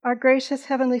Our gracious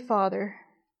Heavenly Father,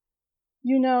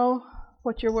 you know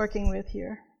what you're working with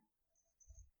here.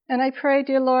 And I pray,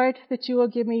 dear Lord, that you will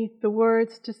give me the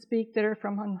words to speak that are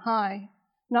from on high,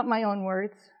 not my own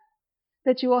words.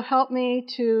 That you will help me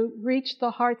to reach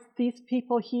the hearts of these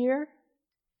people here.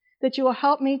 That you will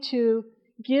help me to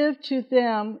give to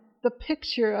them the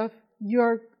picture of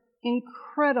your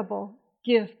incredible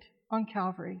gift on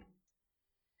Calvary.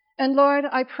 And Lord,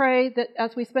 I pray that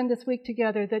as we spend this week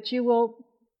together, that you will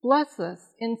bless us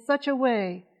in such a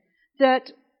way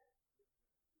that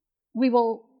we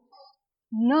will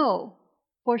know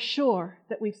for sure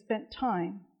that we've spent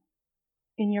time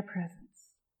in your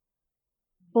presence.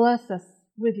 Bless us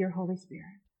with your Holy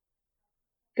Spirit.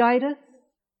 Guide us.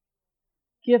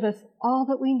 Give us all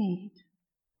that we need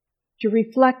to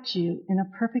reflect you in a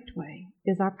perfect way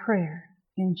is our prayer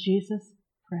in Jesus'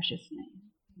 precious name.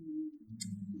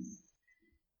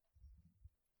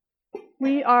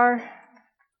 We are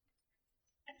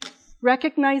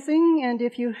recognizing, and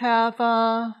if you have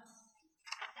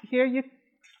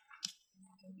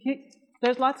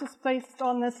there's lots of space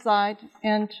on this side,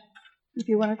 and if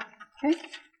you want to, okay.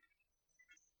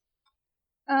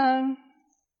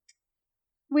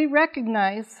 We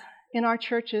recognize in our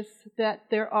churches that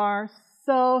there are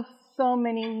so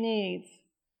many needs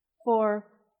for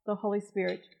the Holy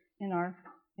Spirit in our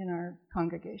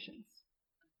congregations.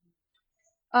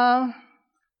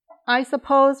 I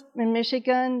suppose in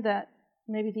Michigan that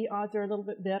maybe the odds are a little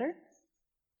bit better.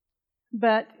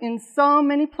 But in so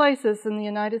many places in the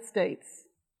United States,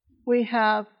 we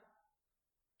have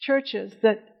churches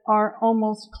that are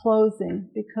almost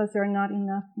closing because there are not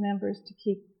enough members to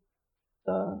keep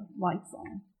the lights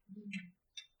on.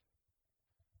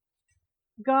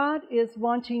 God is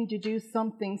wanting to do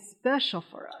something special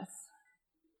for us.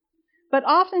 But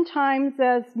oftentimes,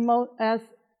 as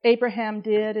Abraham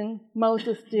did and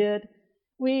Moses did,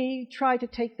 we try to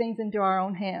take things into our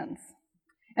own hands.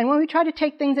 And when we try to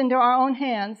take things into our own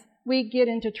hands, we get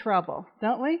into trouble,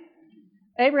 don't we?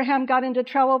 Abraham got into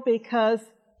trouble because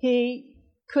he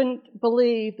couldn't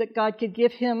believe that God could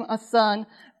give him a son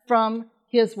from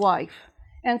his wife.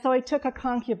 And so he took a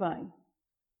concubine.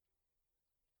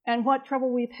 And what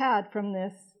trouble we've had from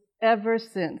this ever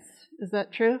since. Is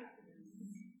that true?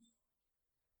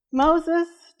 Moses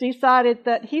decided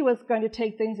that he was going to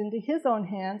take things into his own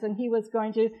hands, and he was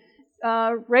going to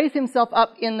raise himself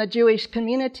up in the Jewish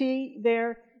community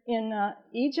there in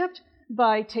Egypt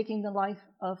by taking the life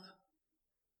of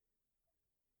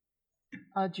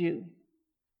a Jew.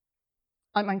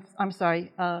 I'm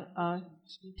sorry, a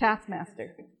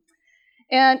taskmaster.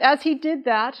 And as he did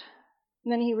that,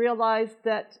 then he realized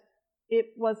that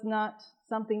it was not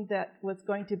something that was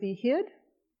going to be hid.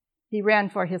 He ran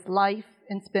for his life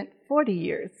and spent 40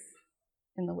 years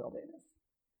in the wilderness.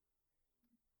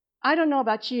 I don't know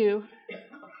about you.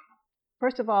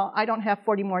 First of all, I don't have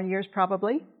 40 more years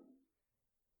probably.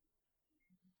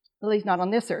 At least not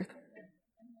on this earth.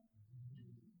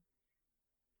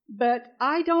 But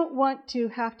I don't want to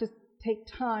have to take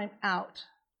time out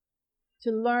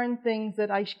to learn things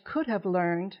that I could have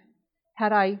learned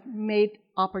had I made an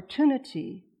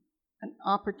opportunity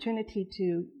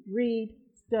to read,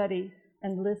 study,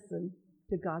 and listen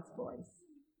to God's voice.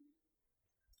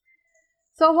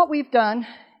 So what we've done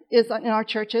is in our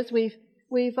churches, we've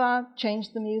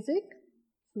changed the music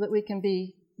so that we can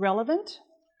be relevant.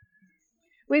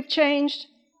 We've changed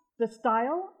the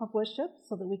style of worship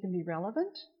so that we can be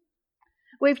relevant.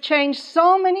 We've changed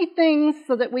so many things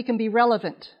so that we can be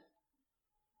relevant.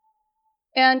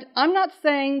 And I'm not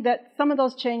saying that some of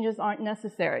those changes aren't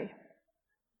necessary.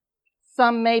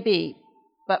 Some may be,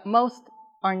 but most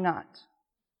are not.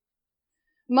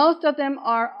 Most of them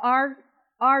are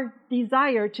our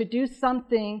desire to do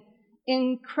something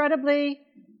incredibly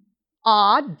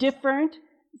odd, different,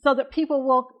 so that people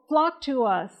will flock to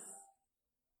us.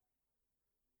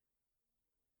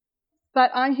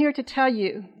 But I'm here to tell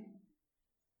you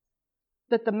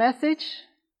that the message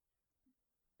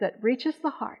that reaches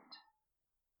the heart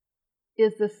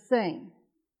is the same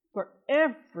for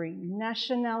every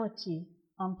nationality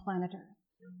on planet Earth.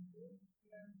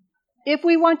 If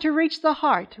we want to reach the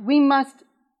heart, we must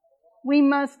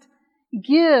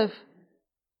give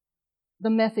the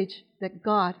message that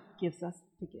God gives us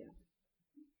to give.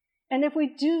 And if we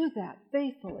do that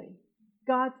faithfully,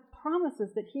 God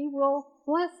promises that He will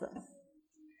bless us.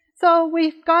 So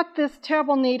we've got this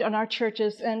terrible need in our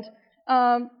churches, and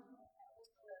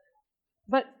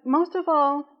but most of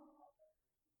all,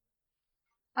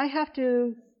 I have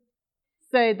to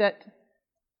say that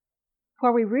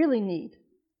where we really need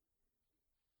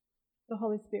the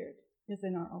Holy Spirit is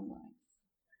in our own lives.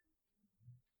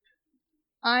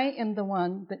 I am the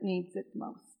one that needs it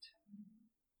most.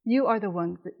 You are the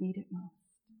ones that need it most.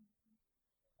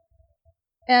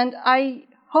 And I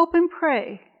hope and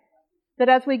pray that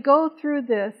as we go through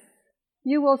this,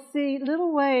 you will see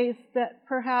little ways that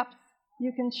perhaps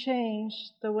you can change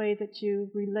the way that you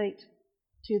relate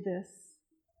to this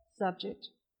subject.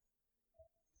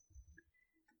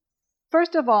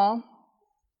 First of all,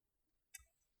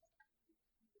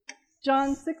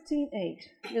 John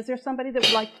 16:8. Is there somebody that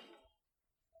would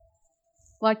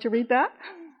like to read that?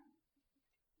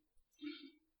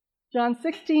 John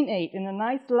 16:8 in a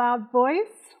nice loud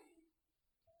voice.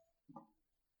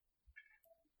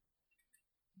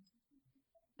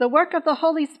 The work of the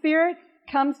Holy Spirit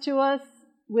comes to us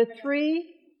with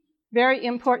three very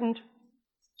important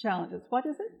challenges. What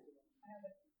is it?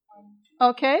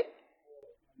 Okay.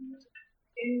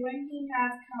 And when he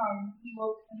has come, he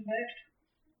will convict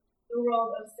the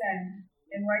world of sin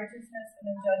and righteousness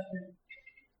and of judgment.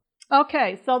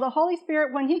 Okay, so the Holy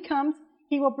Spirit, when he comes,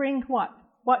 he will bring what?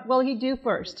 What will he do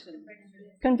first?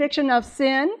 Conviction of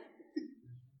sin.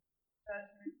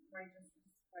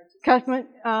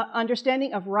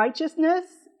 Understanding of righteousness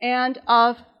and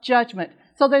of judgment.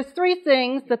 So there's three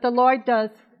things that the Lord does,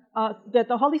 that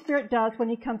the Holy Spirit does when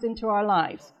he comes into our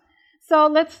lives. So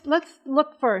let's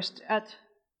look first at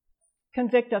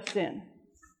convict of sin.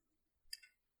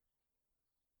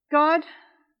 God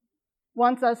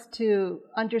wants us to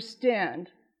understand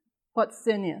what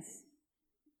sin is.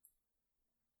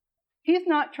 He's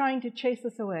not trying to chase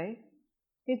us away.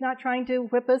 He's not trying to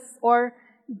whip us or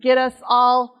get us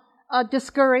all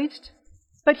discouraged.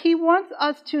 But he wants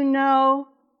us to know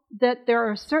that there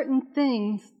are certain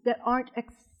things that aren't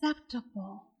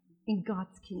acceptable in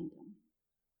God's kingdom.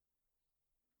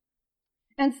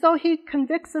 And so he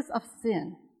convicts us of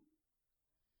sin.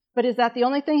 But is that the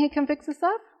only thing he convicts us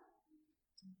of?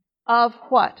 Of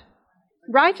what?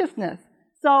 Righteousness.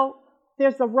 So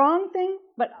there's the wrong thing,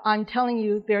 but I'm telling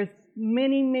you, there's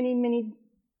many, many, many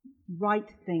right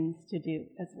things to do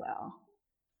as well.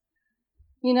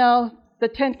 You know, the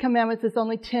 10 Commandments is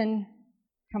only 10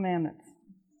 commandments.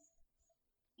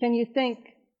 Can you think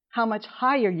how much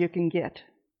higher you can get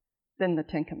than the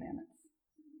 10 Commandments?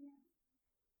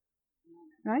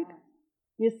 Right?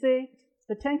 You see,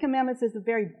 the 10 Commandments is the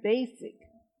very basic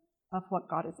of what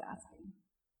God is asking.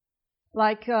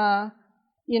 Like,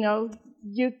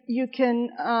 you can,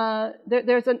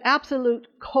 there's an absolute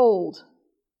cold.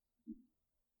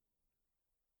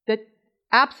 That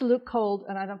absolute cold,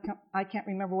 and I can't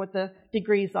remember what the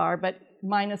degrees are, but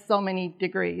minus so many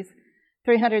degrees,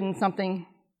 300 and something,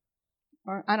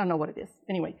 or I don't know what it is.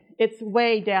 Anyway, it's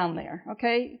way down there,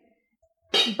 okay?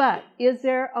 But is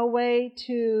there a way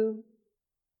to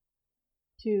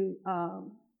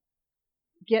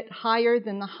get higher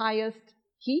than the highest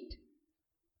heat?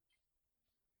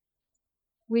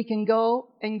 We can go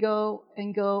and go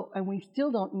and go, and we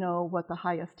still don't know what the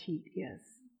highest heat is.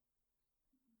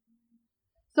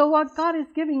 So what God is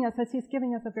giving us is He's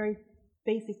giving us a very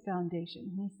basic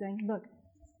foundation. He's saying, look,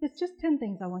 it's just 10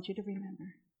 things I want you to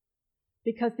remember.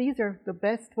 Because these are the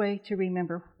best way to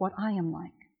remember what I am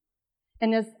like.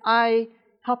 And as I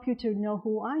help you to know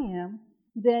who I am,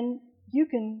 then you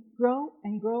can grow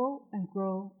and grow and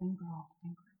grow and grow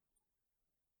and grow.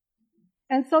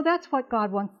 And so that's what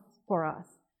God wants for us.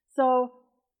 So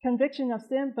conviction of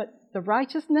sin, but the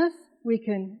righteousness, we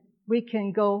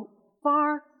can go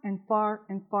far and far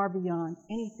and far beyond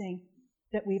anything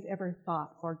that we've ever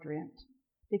thought or dreamt.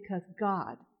 Because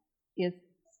God is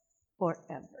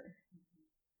forever.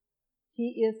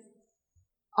 He is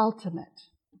ultimate.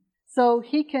 So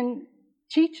He can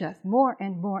teach us more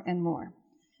and more and more.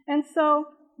 And so,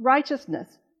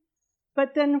 righteousness.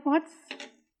 But then what's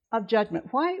of judgment?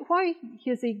 Why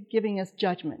is He giving us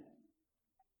judgment?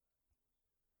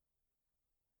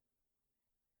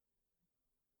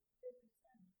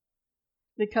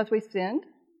 Because we sinned?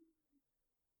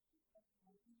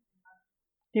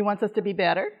 He wants us to be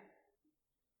better?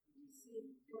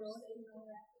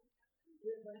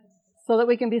 So that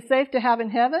we can be safe to have in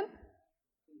heaven?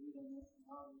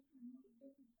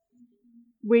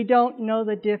 We don't know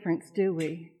the difference, do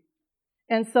we?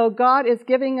 And so God is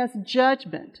giving us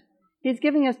judgment. He's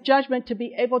giving us judgment to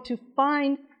be able to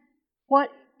find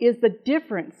what is the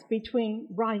difference between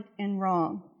right and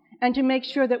wrong, and to make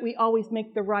sure that we always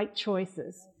make the right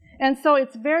choices. And so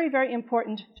it's very, very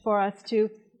important for us to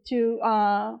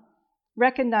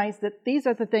recognize that these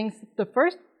are the things, the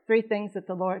first three things that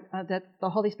that the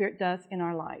Holy Spirit does in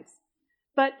our lives.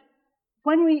 But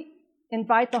when we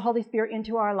invite the Holy Spirit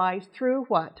into our lives through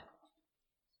what?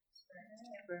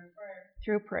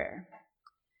 Through prayer.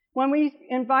 when we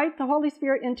invite the Holy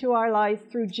Spirit into our lives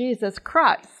through Jesus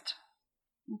Christ,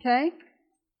 okay,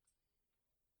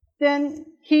 then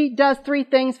he does three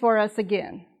things for us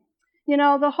again. You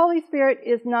know, the Holy Spirit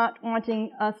is not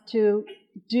wanting us to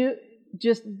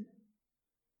just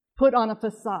put on a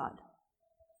facade.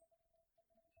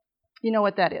 You know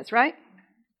what that is, right?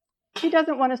 He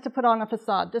doesn't want us to put on a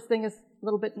facade. This thing is a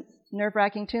little bit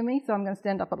nerve-wracking to me, so I'm going to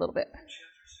stand up a little bit.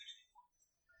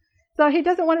 So he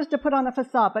doesn't want us to put on a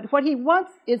facade, but what he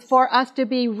wants is for us to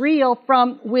be real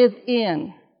from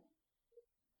within.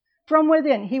 From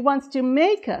within. He wants to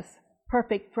make us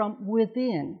perfect from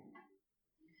within.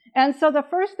 And so the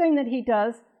first thing that he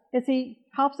does is he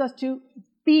helps us to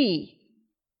be.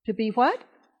 To be what?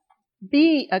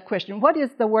 Be a Christian. What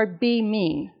does the word be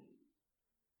mean?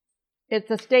 It's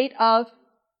a state of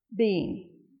being,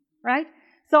 right?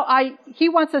 So he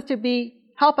wants us to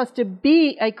help us to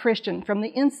be a Christian from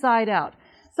the inside out.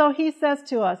 So he says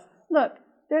to us, look,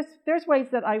 there's ways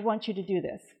that I want you to do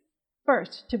this.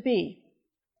 First, to be.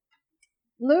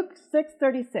 Luke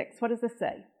 6:36, what does it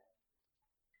say?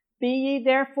 Be ye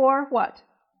therefore what?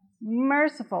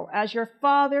 Merciful, as your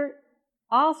Father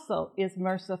also is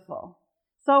merciful.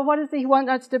 So what does he want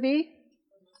us to be?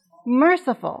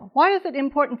 Merciful. Why is it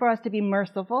important for us to be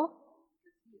merciful?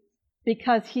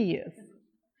 Because he is.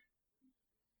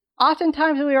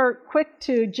 Oftentimes we are quick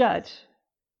to judge,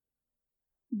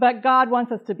 but God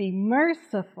wants us to be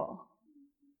merciful.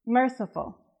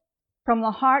 Merciful. From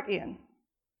the heart in,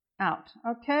 out.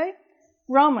 Okay?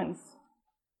 Romans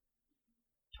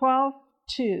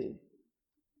 12:2.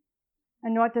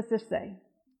 And what does this say?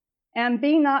 And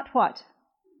be not what?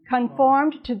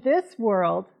 Conformed to this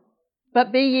world,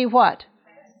 but be ye what?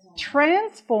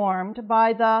 Transformed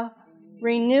by the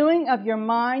renewing of your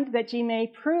mind, that ye may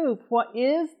prove what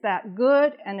is that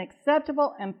good and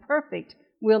acceptable and perfect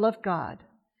will of God.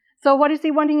 So what is he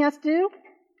wanting us to do?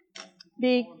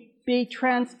 Be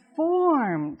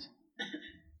transformed.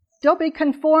 Don't be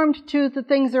conformed to the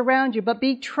things around you, but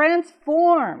be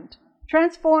transformed.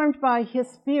 Transformed by his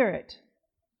Spirit.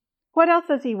 What else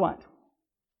does he want?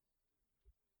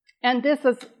 And this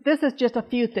is just a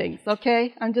few things,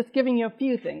 okay? I'm just giving you a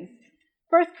few things.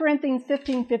 1 Corinthians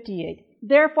 15:58.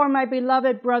 Therefore, my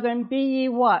beloved brethren, be ye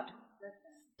what?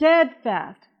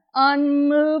 Steadfast,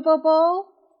 unmovable,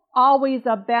 always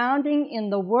abounding in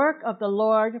the work of the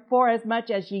Lord, for as much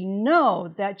as ye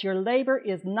know that your labor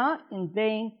is not in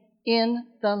vain in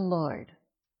the Lord.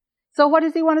 So what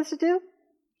does he want us to do?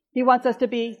 He wants us to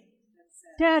be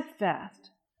steadfast,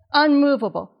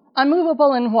 unmovable.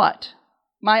 Unmovable in what?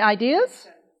 My ideas?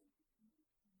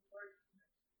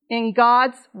 In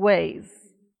God's ways.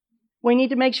 We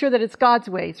need to make sure that it's God's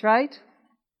ways, right?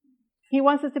 He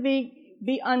wants us to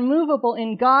be unmovable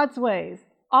in God's ways,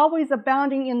 always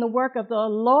abounding in the work of the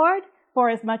Lord, for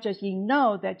as much as ye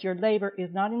know that your labor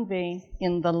is not in vain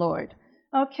in the Lord.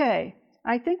 Okay,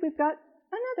 I think we've got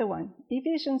another one.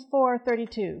 Ephesians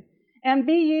 4:32. And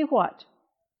be ye what?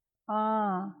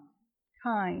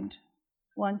 Kind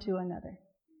one to another.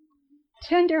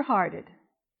 Tender-hearted,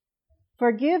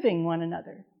 forgiving one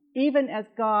another, even as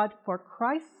God, for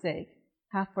Christ's sake,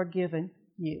 hath forgiven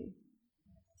you.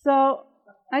 So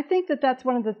I think that that's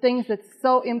one of the things that's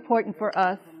so important for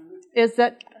us, is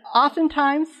that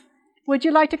oftentimes, would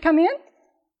you like to come in?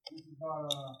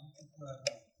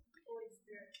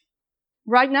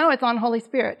 Right now it's on Holy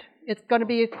Spirit. It's going to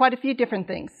be quite a few different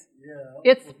things.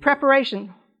 It's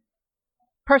preparation,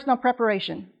 personal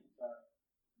preparation.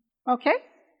 Okay?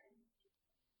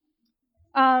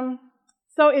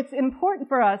 So it's important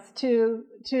for us to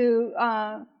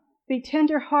be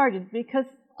tender-hearted, because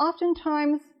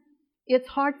oftentimes it's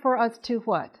hard for us to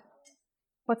what?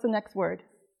 What's the next word?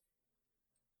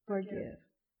 Forgive.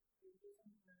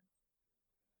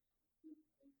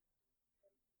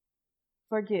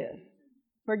 Forgive.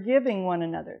 Forgiving one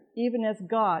another, even as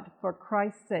God, for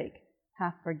Christ's sake,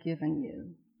 hath forgiven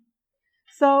you.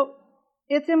 So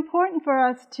it's important for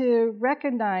us to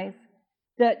recognize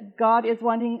that God is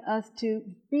wanting us to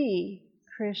be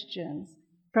Christians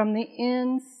from the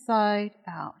inside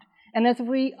out. And as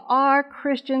we are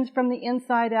Christians from the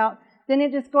inside out, then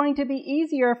it is going to be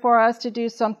easier for us to do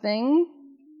something.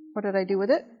 What did I do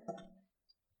with it?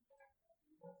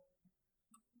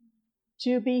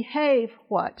 To behave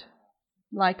what?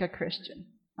 Like a Christian.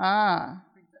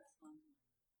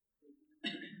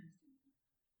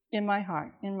 In my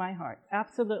heart,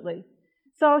 absolutely.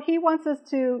 So he wants us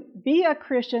to be a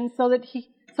Christian so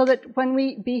that when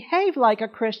we behave like a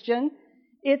Christian,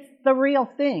 it's the real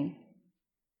thing.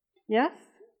 Yes?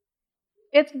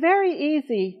 It's very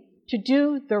easy to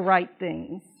do the right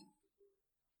things.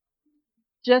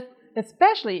 Just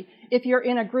especially if you're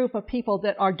in a group of people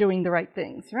that are doing the right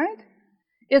things, right?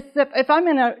 If I'm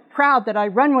in a crowd that I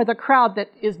run with a crowd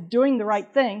that is doing the right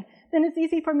thing, then it's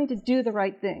easy for me to do the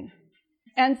right thing.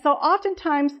 And so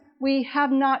oftentimes we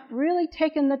have not really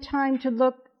taken the time to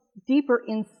look deeper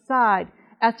inside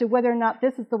as to whether or not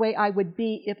this is the way I would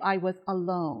be if I was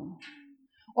alone,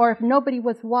 or if nobody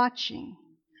was watching,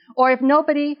 or if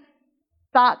nobody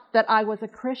thought that I was a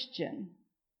Christian.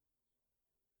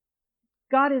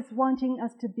 God is wanting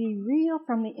us to be real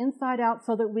from the inside out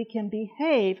so that we can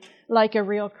behave like a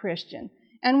real Christian.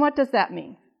 And what does that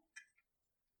mean?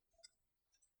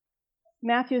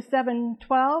 Matthew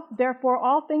 7:12, therefore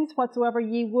all things whatsoever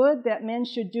ye would that men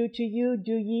should do to you,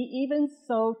 do ye even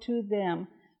so to them.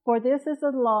 For this is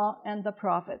the law and the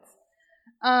prophets.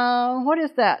 What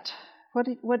is that?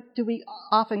 What do we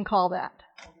often call that?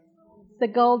 The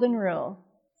golden rule.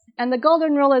 And the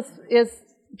golden rule is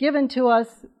given to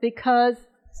us because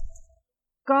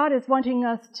God is wanting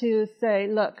us to say,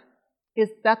 look, is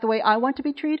that the way I want to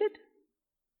be treated?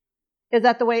 Is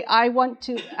that the way I want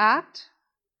to act?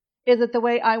 Is it the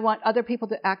way I want other people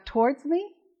to act towards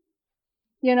me?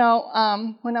 You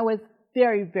know, when I was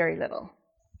very, very little,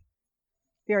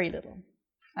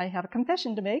 I have a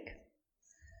confession to make.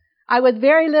 I was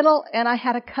very little, and I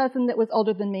had a cousin that was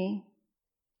older than me,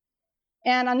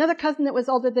 and another cousin that was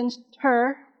older than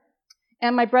her,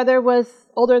 and my brother was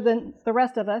older than the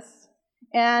rest of us,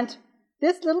 and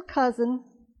this little cousin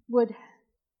would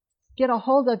get a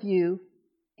hold of you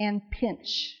and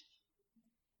pinch.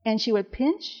 And she would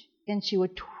pinch, and she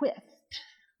would twist.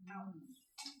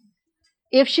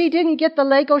 If she didn't get the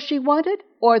Lego she wanted,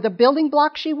 or the building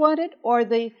block she wanted, or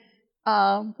the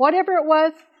whatever it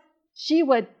was, she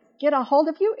would get a hold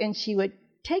of you, and she would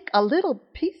take a little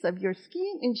piece of your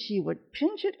skin, and she would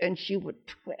pinch it, and she would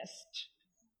twist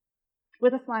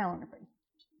with a smile on her face.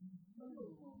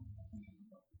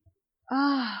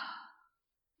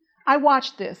 I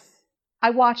watched this. I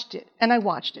watched it, and I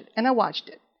watched it, and I watched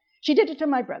it. She did it to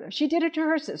my brother. She did it to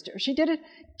her sister. She did it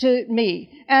to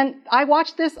me. And I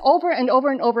watched this over and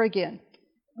over and over again.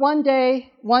 One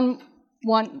day, one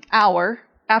hour,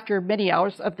 after many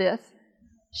hours of this,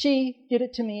 she did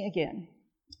it to me again.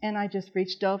 And I just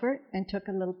reached over and took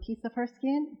a little piece of her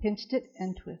skin, pinched it,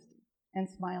 and twisted, and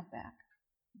smiled back.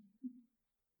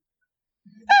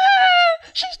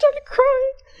 She started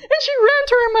crying, and she ran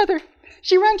to her mother.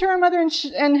 She ran to her mother,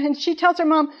 and she tells her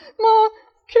mom, Mom,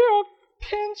 Carol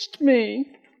pinched me.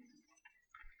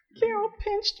 Carol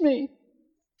pinched me.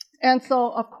 And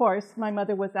so, of course, my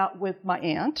mother was out with my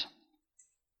aunt.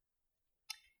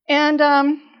 And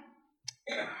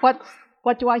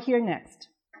what do I hear next?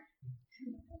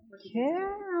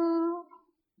 Carol.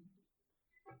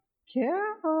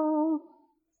 Carol.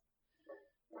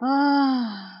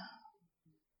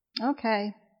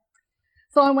 Okay.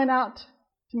 So I went out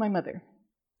to my mother.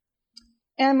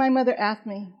 And my mother asked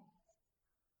me,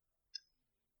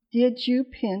 did you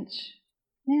pinch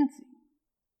Nancy?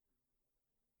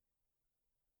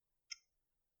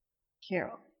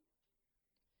 Carol.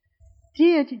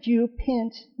 Did you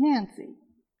pinch Nancy?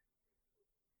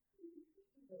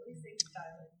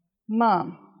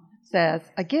 Mom says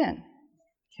again,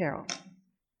 Carol,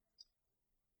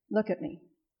 look at me.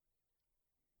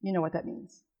 You know what that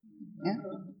means. Yeah?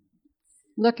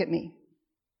 Look at me.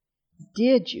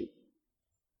 Did you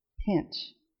pinch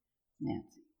Nancy?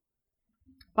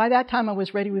 By that time, I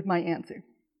was ready with my answer.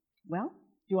 Well,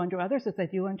 do unto others as I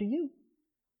do unto you.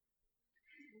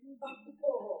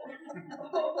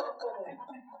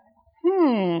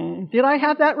 Did I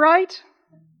have that right?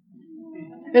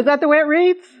 Is that the way it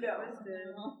reads?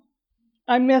 No.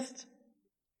 I missed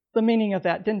the meaning of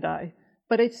that, didn't I?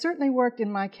 But it certainly worked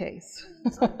in my case.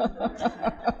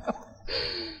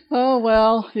 Oh,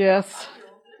 well, yes.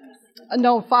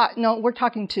 No, 5. No, we're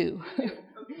talking 2.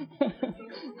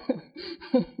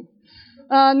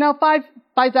 No, 5.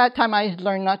 By that time, I had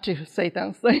learned not to say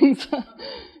those things.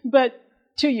 But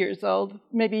 2 years old,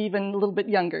 maybe even a little bit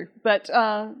younger. But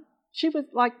she was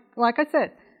like I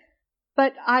said.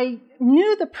 But I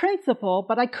knew the principle,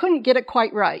 but I couldn't get it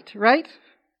quite right?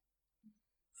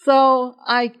 So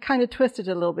I kind of twisted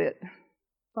it a little bit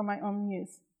for my own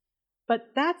use.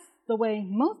 But that's the way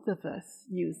most of us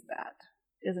use that,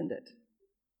 isn't it?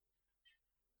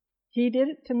 He did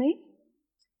it to me.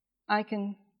 I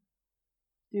can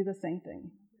do the same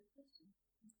thing.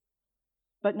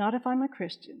 But not if I'm a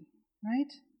Christian,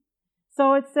 right?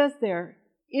 So it says there,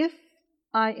 if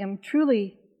I am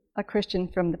truly a Christian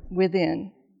from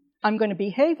within, I'm going to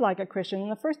behave like a Christian.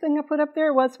 And the first thing I put up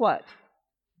there was what?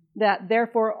 That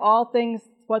therefore all things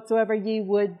whatsoever ye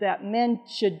would that men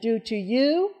should do to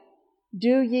you,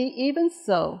 do ye even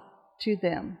so to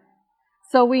them.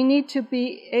 So we need to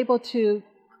be able to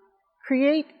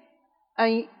create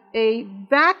a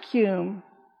vacuum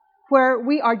where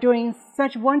we are doing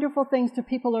such wonderful things to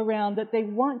people around that they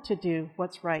want to do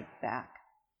what's right back.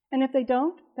 And if they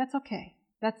don't, that's okay.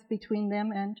 That's between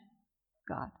them and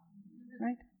God,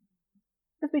 right?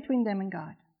 It's between them and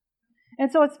God.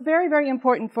 And so it's very, very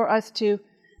important for us to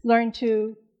learn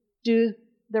to do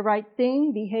the right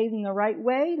thing, behave in the right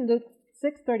way. Luke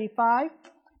 6:35.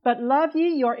 But love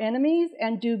ye your enemies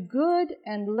and do good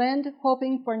and lend,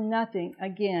 hoping for nothing.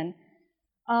 Again,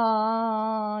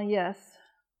 yes.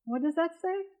 What does that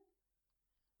say?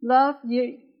 Love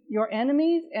ye your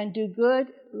enemies and do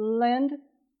good, lend,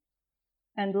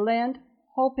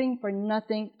 hoping for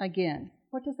nothing again.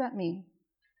 What does that mean?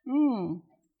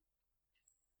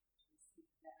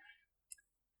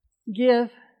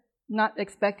 Give, not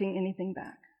expecting anything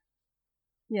back.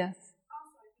 Yes.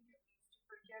 Also, I think it means to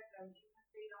forgive them even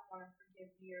if they don't want to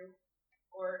forgive you,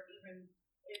 or even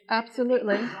if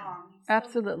Absolutely. they do wrong.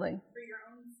 Absolutely. For your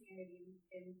own sanity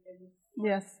and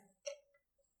yes.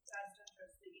 best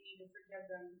interest, that you need to forgive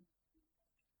them.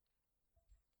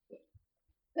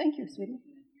 Thank you, sweetie.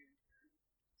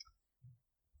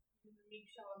 The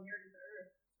meek shall inherit the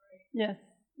earth. Right? Yes,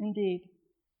 indeed.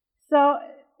 So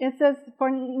it says, for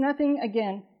nothing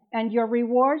again, and your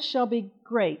reward shall be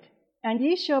great, and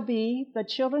ye shall be the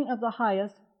children of the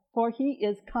highest, for he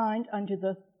is kind unto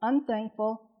the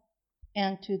unthankful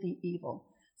and to the evil.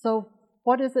 So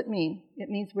what does it mean? It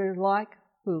means we're like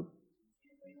who?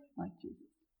 Like Jesus.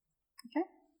 Okay?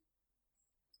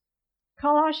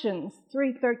 Colossians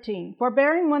 3:13,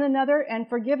 forbearing one another and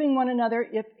forgiving one another,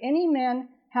 if any man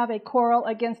have a quarrel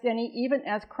against any, even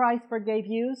as Christ forgave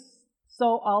you,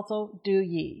 so also do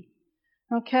ye.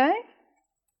 Okay?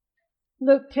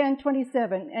 Luke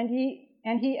 10:27, and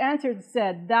he answered and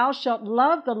said, thou shalt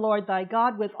love the Lord thy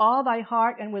God with all thy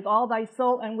heart and with all thy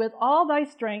soul and with all thy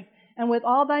strength and with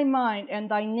all thy mind, and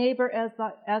thy neighbor as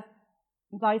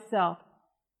thyself.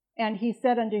 And he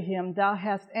said unto him, thou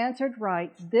hast answered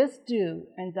right, this do,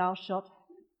 and thou shalt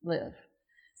live.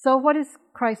 So what is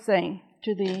Christ saying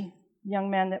to the young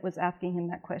man that was asking him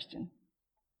that question?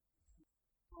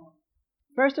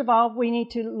 First of all, we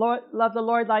need to love the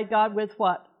Lord thy God with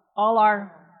what? All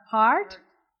our heart,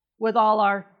 with all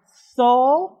our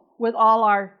soul, with all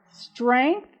our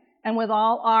strength, and with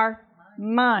all our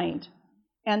mind,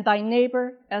 and thy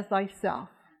neighbor as thyself.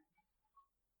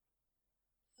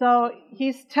 So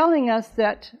he's telling us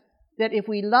that if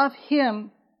we love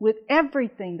him with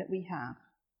everything that we have,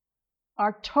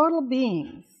 our total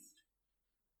beings,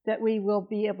 that we will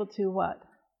be able to what?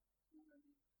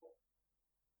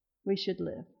 We should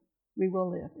live. We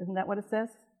will live. Isn't that what it says?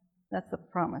 That's the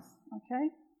promise. Okay?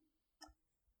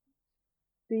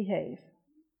 Behave.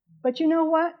 But you know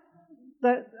what?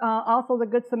 Also the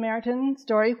Good Samaritan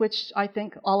story, which I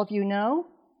think all of you know.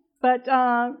 But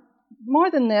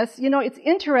more than this, you know, it's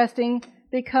interesting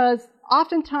because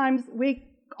oftentimes we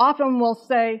often will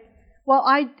say, well,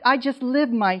 I just live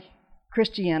my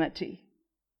Christianity.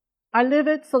 I live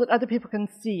it so that other people can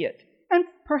see it. And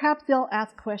perhaps they'll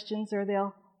ask questions, or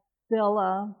they'll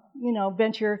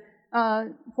venture,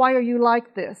 why are you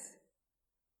like this?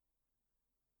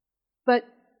 But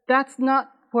that's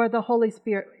not where the Holy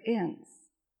Spirit ends.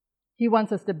 He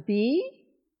wants us to be,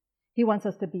 he wants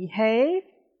us to behave,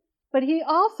 but he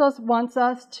also wants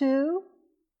us to,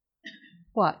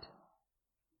 what?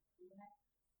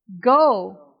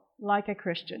 Go like a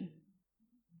Christian.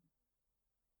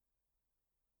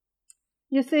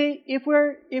 You see, if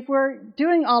we're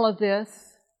doing all of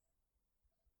this,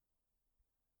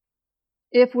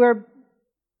 if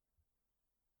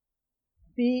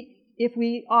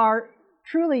we are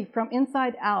truly from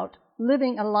inside out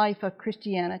living a life of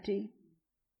Christianity,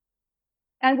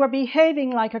 and we're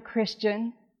behaving like a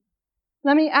Christian,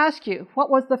 let me ask you,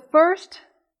 what was the first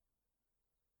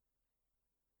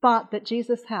thought that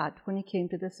Jesus had when he came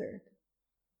to this earth?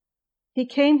 He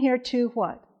came here to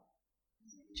what?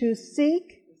 To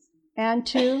seek and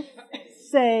to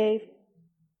save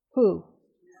who?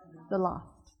 The lost.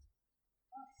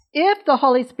 If the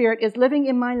Holy Spirit is living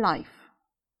in my life,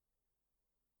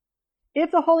 if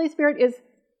the Holy Spirit is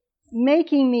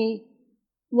making me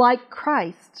like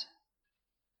Christ,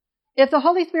 if the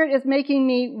Holy Spirit is making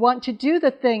me want to do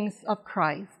the things of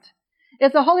Christ,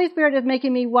 if the Holy Spirit is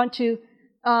making me want to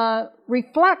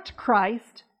reflect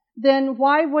Christ, then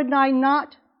why would I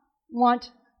not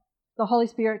want the Holy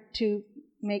Spirit to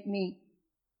make me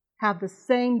have the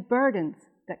same burdens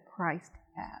that Christ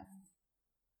has?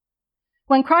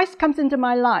 When Christ comes into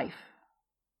my life,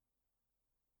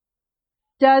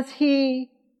 does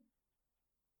he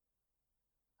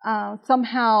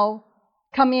somehow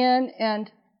come in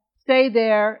and stay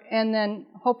there, and then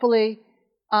hopefully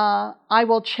I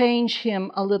will change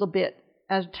him a little bit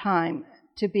at a time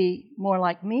to be more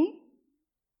like me?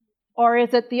 Or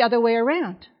is it the other way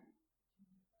around?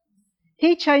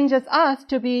 He changes us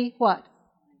to be what?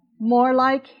 More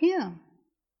like him.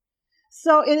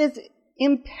 So it is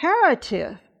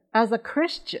imperative as a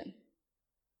Christian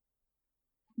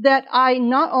that I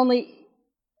not only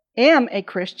am a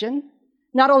Christian,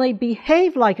 not only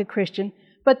behave like a Christian,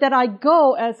 but that I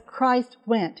go as Christ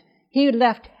went. He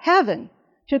left heaven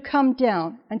to come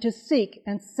down and to seek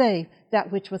and save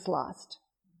that which was lost.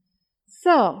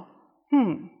 So,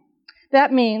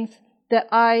 that means that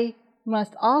I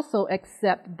must also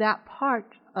accept that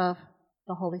part of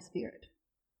the Holy Spirit.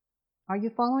 Are you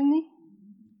following me?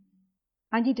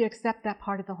 I need to accept that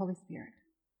part of the Holy Spirit.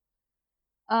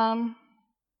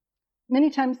 Many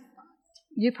times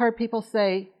you've heard people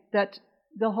say that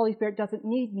the Holy Spirit doesn't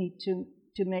need me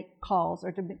to make calls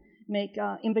or to make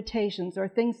invitations or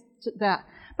things to that.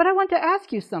 But I want to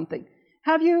ask you something.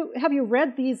 Have you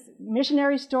read these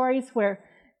missionary stories where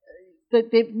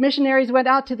the missionaries went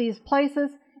out to these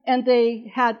places and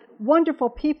they had wonderful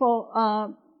people,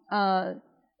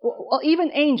 well,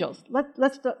 even angels.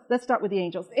 Let's start with the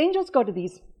angels. Angels go to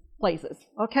these places,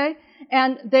 okay?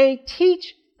 And they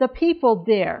teach the people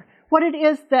there what it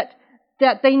is that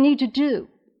they need to do.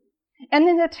 And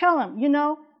then they tell them,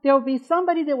 there will be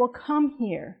somebody that will come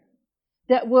here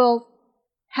that will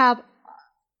have a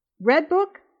red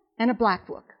book and a black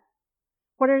book.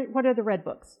 What are the red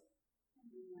books?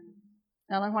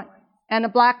 Ellen White. And a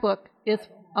black book is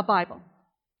a Bible.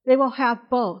 They will have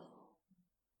both.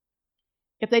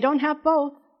 If they don't have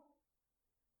both,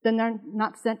 then they're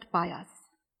not sent by us.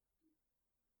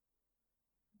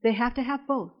 They have to have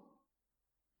both.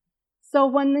 So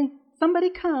when somebody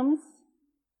comes,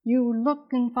 you look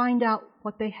and find out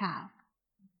what they have.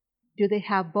 Do they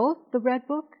have both the red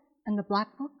book and the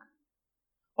black book?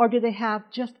 Or do they have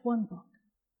just one book?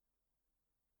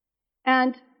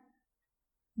 And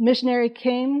missionary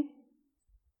came,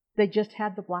 they just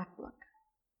had the black book.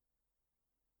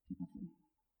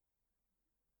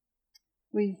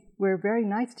 We're very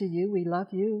nice to you, we love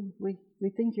you, we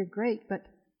think you're great, but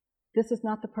this is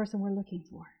not the person we're looking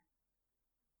for.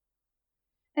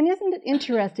 And isn't it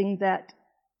interesting that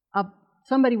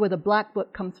somebody with a black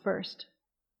book comes first?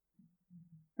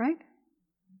 Right?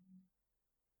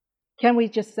 Can we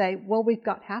just say, well, we've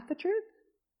got half the truth?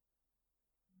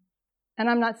 And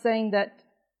I'm not saying that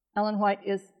Ellen White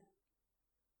is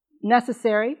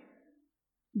necessary,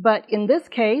 but in this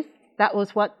case, that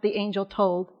was what the angel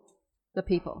told the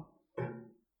people.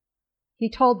 He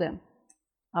told them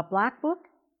a black book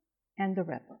and the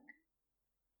red book.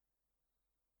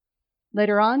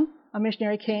 Later on, a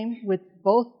missionary came with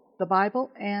both the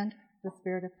Bible and the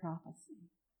spirit of prophecy.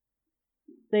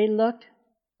 They looked,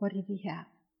 what did he have?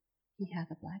 He had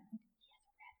the black book, he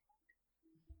had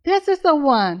the red book. This is the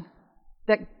one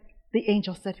that the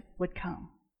angel said would come.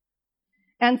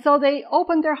 And so they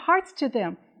opened their hearts to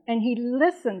them, and he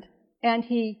listened, and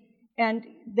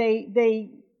they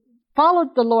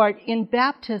followed the Lord in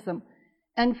baptism.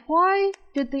 And why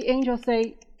did the angel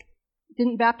say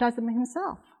didn't baptize them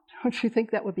himself? Don't you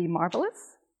think that would be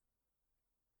marvelous?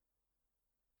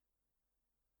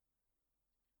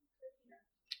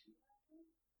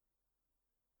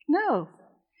 No.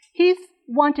 He's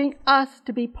wanting us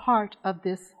to be part of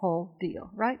this whole deal,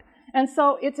 right? And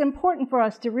so it's important for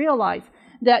us to realize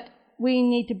that we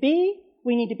need to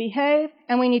behave,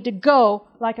 and we need to go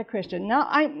like a Christian. Now,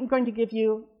 I'm going to give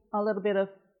you a little bit of,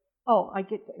 I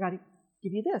got to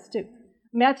give you this too.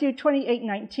 Matthew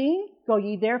 28:19, go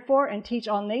ye therefore and teach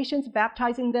all nations,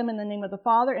 baptizing them in the name of the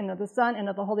Father and of the Son and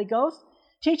of the Holy Ghost,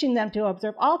 teaching them to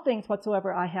observe all things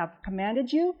whatsoever I have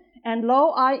commanded you. And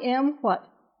lo, I am what?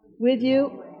 With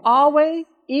you always,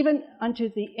 even unto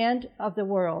the end of the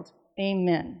world.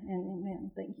 Amen and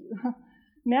amen. Thank you.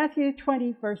 Matthew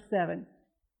 20, verse 7.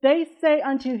 They say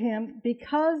unto him,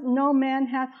 because no man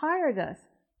hath hired us.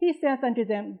 He saith unto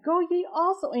them, go ye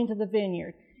also into the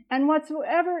vineyard, and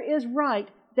whatsoever is right,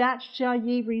 that shall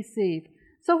ye receive.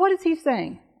 So what is he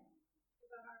saying?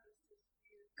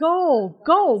 Go,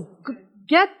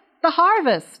 get the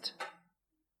harvest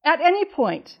at any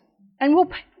point, and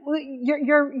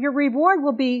your reward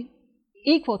will be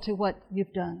equal to what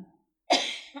you've done.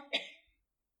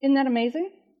 Isn't that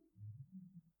amazing?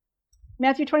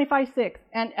 Matthew 25:6,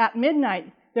 and at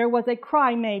midnight there was a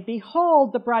cry made,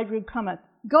 behold, the bridegroom cometh,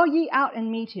 go ye out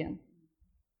and meet him.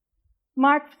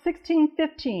 Mark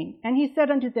 16:15, and he said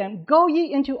unto them, go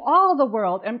ye into all the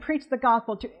world and preach the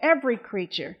gospel to every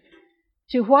creature.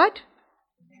 To what?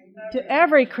 To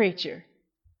every creature.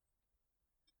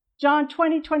 John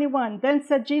 20:21. Then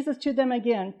said Jesus to them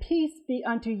again, peace be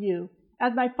unto you.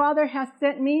 As my Father hath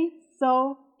sent me,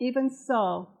 so, even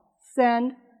so,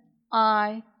 send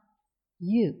I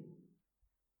you.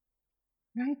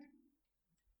 Right?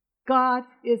 God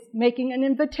is making an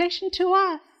invitation to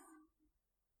us.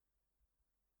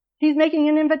 He's making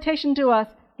an invitation to us.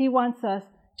 He wants us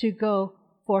to go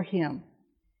for Him.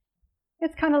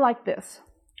 It's kind of like this.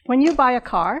 When you buy a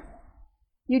car,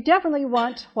 you definitely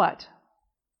want what?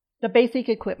 The basic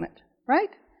equipment, right?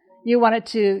 You want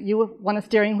a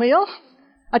steering wheel,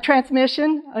 a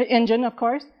transmission, an engine, of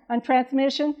course, and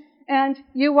transmission, and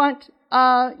you want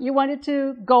it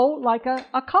to go like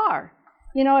a car.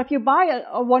 You know, if you buy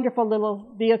a wonderful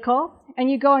little vehicle and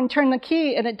you go and turn the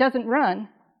key and it doesn't run,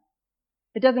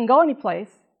 it doesn't go anyplace,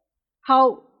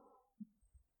 how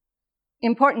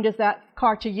important is that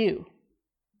car to you?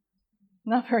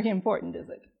 Not very important, is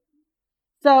it?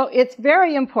 So it's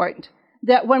very important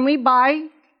that when we buy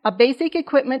a basic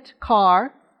equipment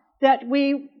car, that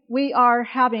we want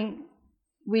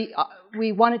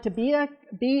it to be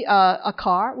a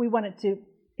car. We want it to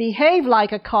behave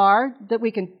like a car, that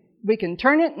we can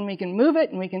turn it and we can move it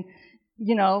and we can,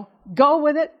 go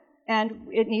with it, and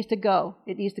it needs to go.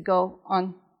 It needs to go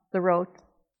on the road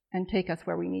and take us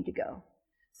where we need to go.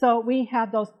 So we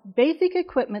have those basic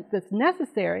equipment that's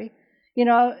necessary.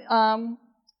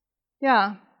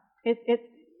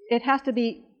 It has to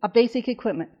be a basic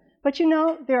equipment. But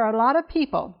there are a lot of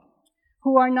people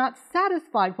who are not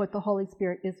satisfied what the Holy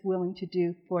Spirit is willing to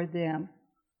do for them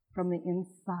from the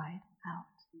inside out.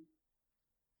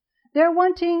 They're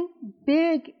wanting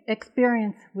big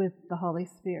experience with the Holy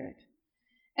Spirit.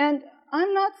 And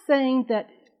I'm not saying that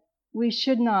we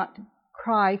should not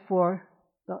cry for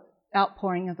the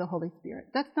outpouring of the Holy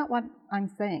Spirit. That's not what I'm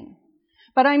saying.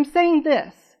 But I'm saying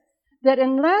this, that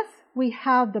unless we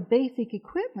have the basic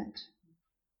equipment,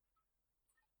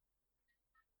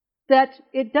 that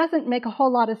it doesn't make a whole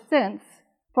lot of sense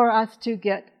for us to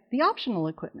get the optional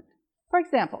equipment. For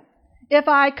example, if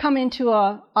I come into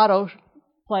an auto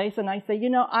place and I say,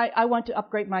 I want to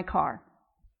upgrade my car.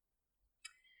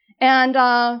 And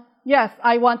yes,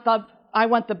 I want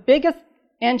the biggest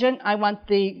engine, I want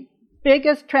the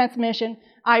biggest transmission,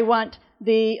 I want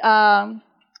the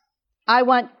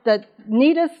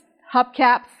neatest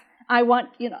hubcaps,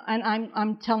 and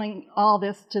I'm telling all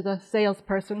this to the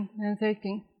salesperson and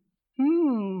thinking,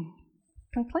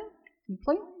 clink,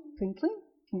 clink, clink.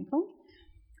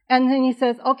 And then he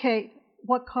says, okay,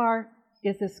 what car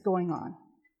is this going on?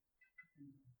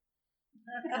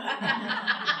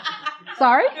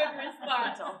 Sorry? Good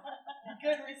response.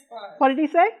 Good response. What did he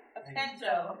say? A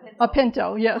Pinto. A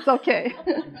Pinto, yes, okay.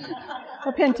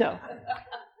 A Pinto.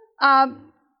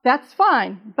 That's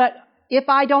fine, but if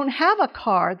I don't have a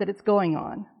car that it's going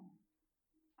on,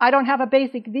 I don't have a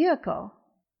basic vehicle,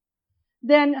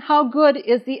 then how good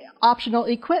is the optional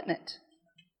equipment?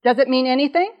 Does it mean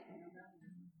anything?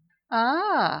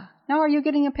 Now are you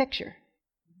getting a picture?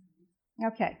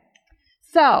 Okay.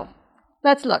 So,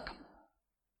 let's look.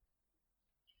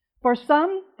 For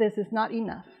some, this is not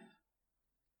enough.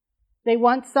 They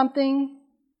want something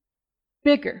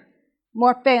bigger,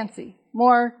 more fancy,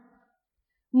 more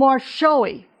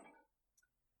showy.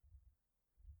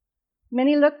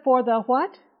 Many look for the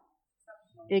what?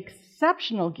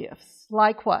 Exceptional gifts.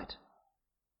 Like what?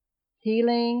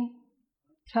 Healing,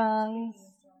 tongues,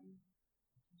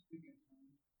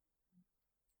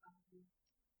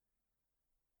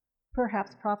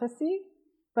 perhaps prophecy,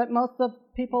 but most of the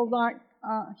people aren't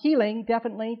healing,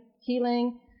 definitely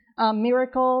healing,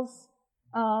 miracles,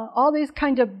 all these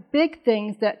kind of big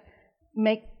things that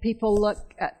make people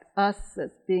look at us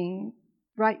as being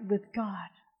right with God.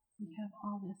 We have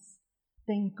all this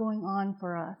thing going on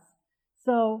for us.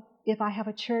 So if I have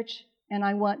a church and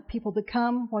I want people to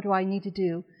come, what do I need to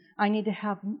do? I need to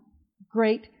have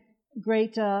great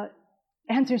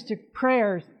answers to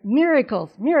prayers,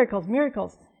 miracles.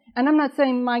 And I'm not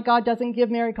saying my God doesn't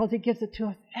give miracles. He gives it to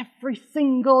us every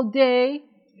single day.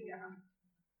 Yeah.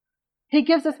 He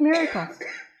gives us miracles.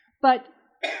 But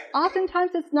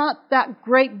oftentimes it's not that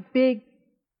great big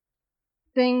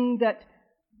thing that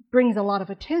brings a lot of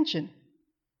attention.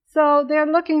 So they're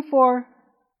looking for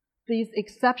these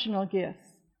exceptional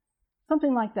gifts.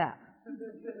 Something like that.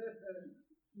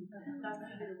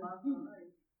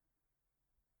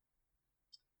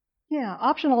 Yeah,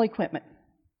 optional equipment.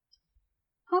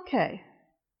 Okay.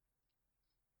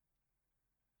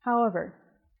 However,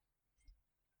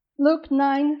 Luke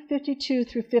 9:52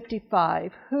 through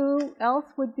 55. Who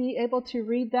else would be able to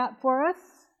read that for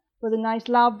us with a nice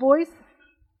loud voice?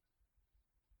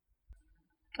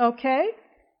 Okay.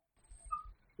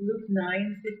 Luke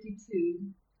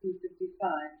 9:52 through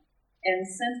 55, and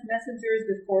sent messengers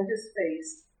before his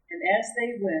face, and as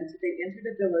they went, they entered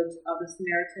a village of the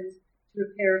Samaritans to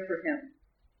prepare for him.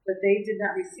 But they did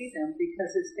not receive him,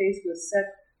 because his face was set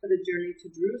for the journey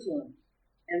to Jerusalem.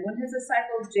 And when his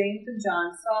disciples James and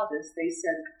John saw this, they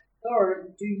said,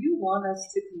 Lord, do you want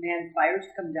us to command fire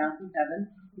to come down from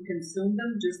heaven and consume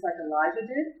them just like Elijah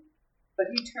did? But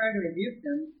he turned and rebuked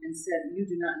them and said, You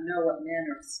do not know what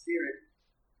manner of spirit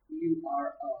you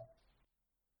are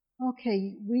of.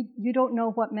 Okay, you don't know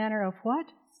what manner of what?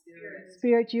 Spirit.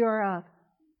 Spirit you are of.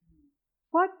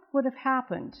 What would have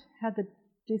happened had the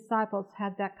disciples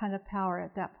had that kind of power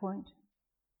at that point?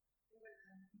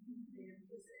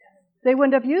 They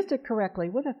wouldn't have used it correctly,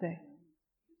 would they?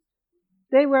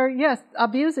 They were, yes,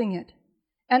 abusing it.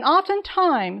 And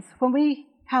oftentimes, when we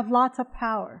have lots of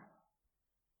power,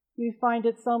 we find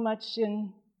it so much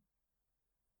in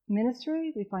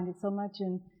ministry, we find it so much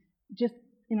in just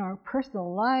in our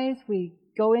personal lives. We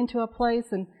go into a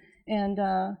place and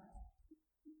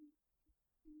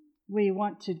we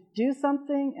want to do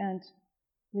something and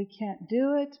we can't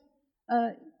do it.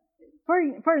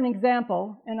 For an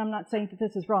example, and I'm not saying that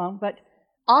this is wrong, but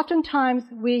oftentimes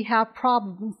we have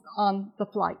problems on the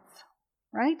flights,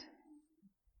 right?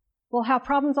 We'll have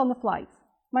problems on the flights.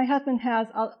 My husband has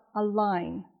a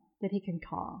line that he can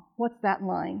call. What's that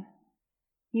line?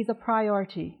 He's a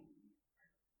priority,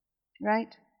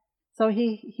 right? So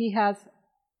he has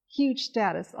huge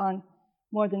status on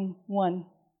more than one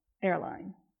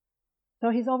airline. So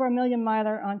he's over $1 million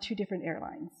miler on 2 different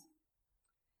airlines.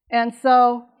 And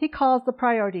so he calls the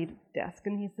priority desk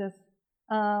and he says,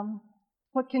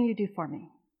 what can you do for me?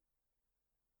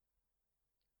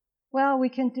 Well, we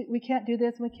can't do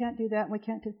this, we can't do that, we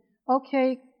can't do...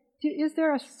 Okay, is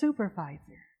there a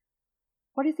supervisor?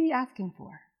 What is he asking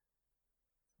for?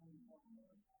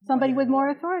 Somebody with more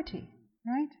authority,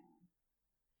 right?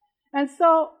 And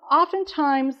so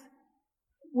oftentimes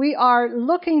we are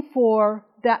looking for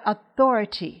that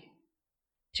authority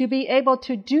to be able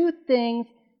to do things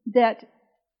that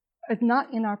is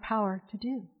not in our power to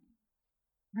do,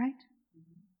 right?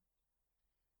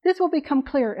 This will become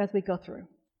clear as we go through.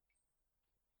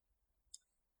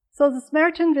 So the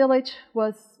Samaritan village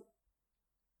was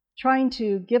trying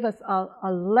to give us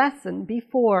a lesson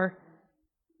before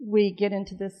we get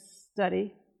into this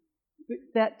study,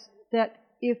 that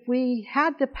if we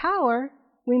had the power,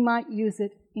 we might use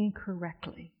it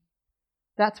incorrectly.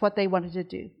 That's what they wanted to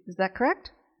do. Is that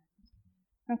correct?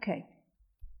 Okay.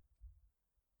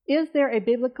 Is there a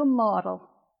biblical model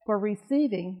for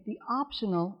receiving the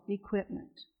optional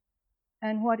equipment?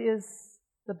 And what is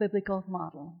the biblical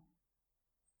model?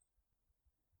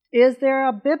 Is there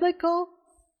a biblical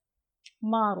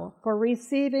model for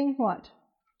receiving what?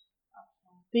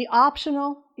 The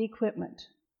optional equipment.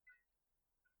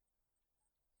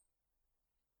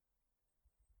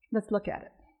 Let's look at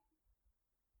it.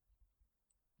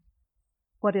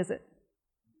 What is it?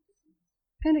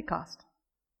 Pentecost.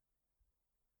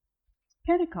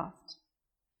 Pentecost.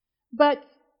 But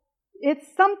it's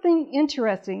something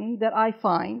interesting that I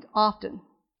find often.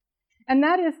 And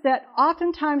that is that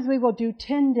oftentimes we will do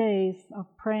 10 days of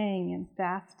praying and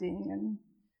fasting and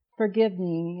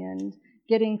forgiving and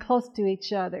getting close to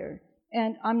each other.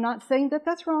 And I'm not saying that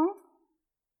that's wrong.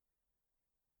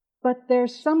 But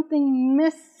there's something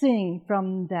missing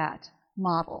from that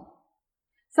model.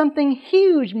 Something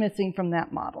huge missing from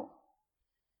that model.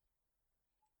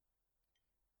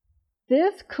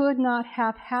 This could not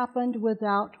have happened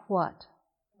without what?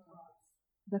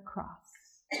 The cross.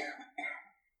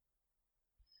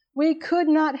 We could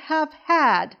not have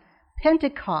had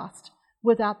Pentecost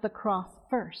without the cross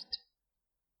first.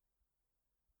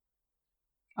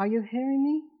 Are you hearing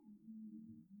me?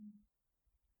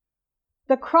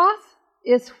 The cross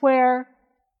is where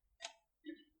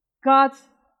God's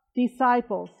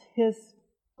disciples, His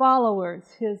followers,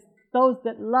 those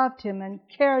that loved Him and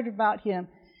cared about Him,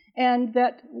 and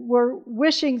that were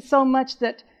wishing so much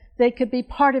that they could be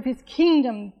part of His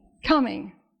kingdom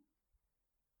coming.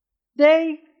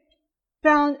 They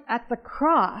found at the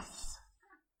cross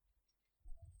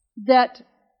that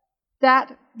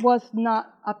was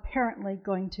not apparently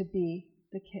going to be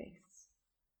the case.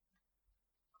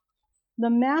 The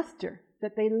Master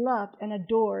that they loved and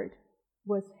adored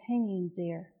was hanging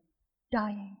there,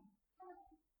 dying.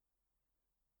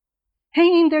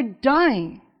 Hanging there,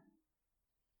 dying.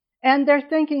 And they're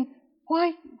thinking,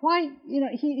 why,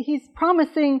 he's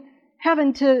promising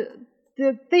heaven to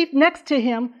the thief next to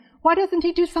him. Why doesn't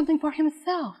he do something for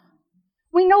himself?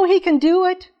 We know he can do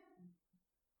it.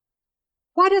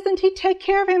 Why doesn't he take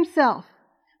care of himself?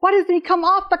 Why doesn't he come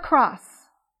off the cross?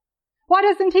 Why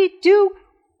doesn't he do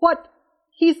what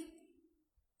He's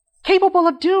capable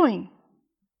of doing.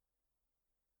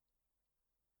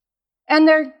 And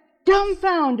they're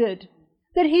dumbfounded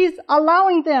that he's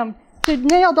allowing them to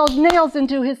nail those nails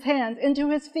into his hands,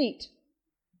 into his feet,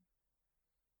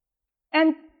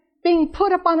 and being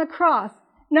put up on a cross.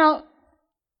 Now,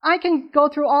 I can go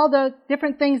through all the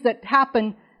different things that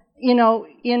happen, in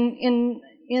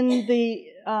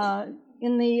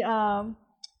the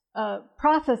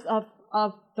process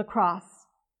of the cross.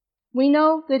 We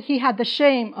know that he had the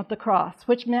shame of the cross,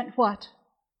 which meant what?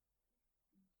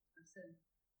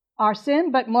 Our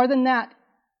sin, but more than that.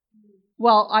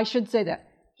 Well, I should say that.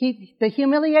 The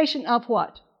humiliation of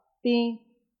what? Being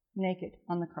naked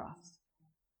on the cross.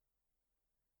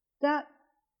 That,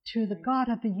 to the God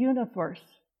of the universe,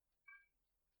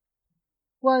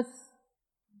 was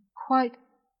quite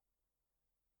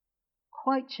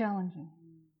challenging.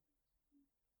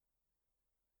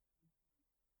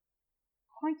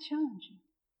 Quite challenging.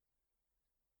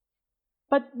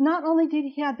 But not only did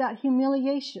he have that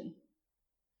humiliation,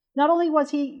 not only was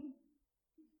he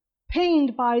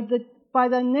pained by the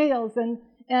nails and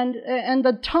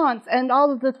the taunts and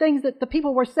all of the things that the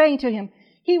people were saying to him,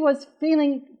 he was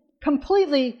feeling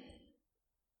completely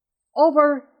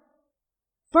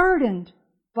overburdened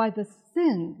by the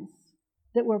sins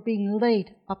that were being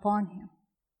laid upon him.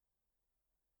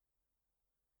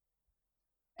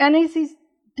 And as he's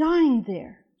dying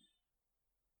there,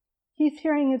 he's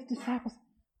hearing his disciples,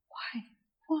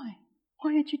 why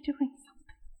are you doing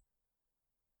something?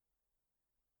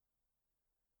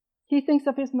 He thinks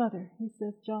of his mother. He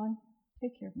says, John,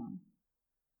 take care of Mom.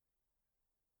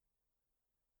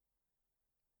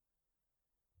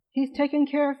 He's taken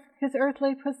care of his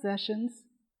earthly possessions,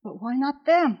 but why not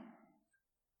them?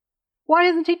 Why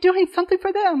isn't he doing something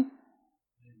for them?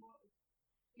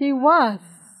 He was.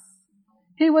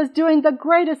 He was doing the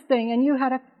greatest thing. And you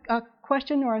had a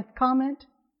question or a comment?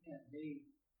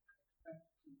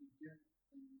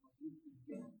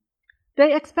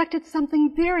 They expected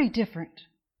something very different.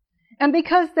 And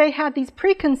because they had these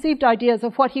preconceived ideas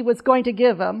of what he was going to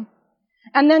give them,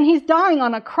 and then he's dying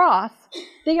on a cross,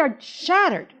 they are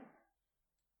shattered.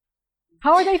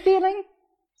 How are they feeling?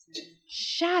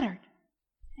 Shattered.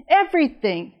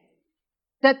 Everything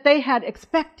that they had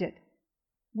expected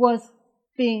was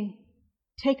being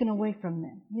taken away from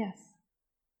them. Yes.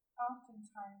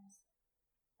 Oftentimes,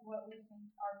 what we think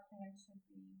our plan should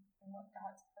be and what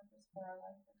God's purpose for our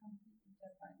life are completely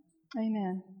different.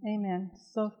 Amen. Amen.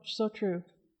 So true.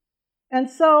 And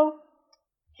so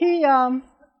the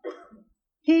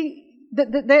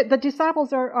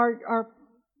disciples are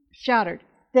shattered.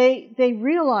 They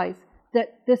realize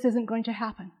that this isn't going to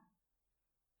happen.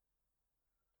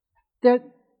 That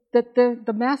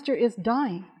the master is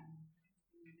dying.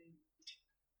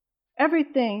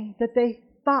 Everything that they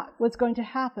thought was going to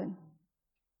happen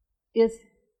is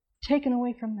taken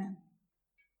away from them.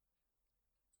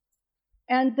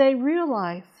 And they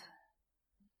realize,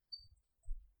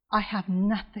 I have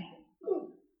nothing.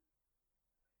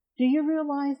 Do you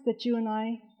realize that you and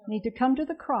I need to come to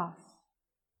the cross?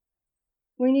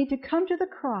 We need to come to the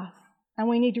cross, and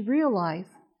we need to realize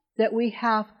that we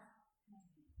have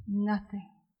nothing.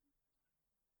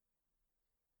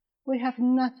 We have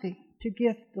nothing to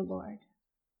give the Lord.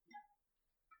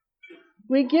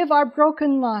 We give our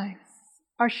broken lives,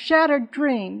 our shattered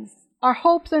dreams, our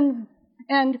hopes and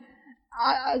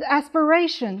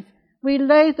aspirations. We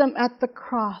lay them at the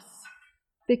cross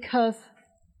because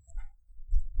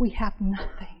we have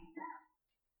nothing.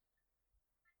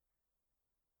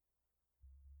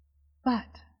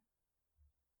 But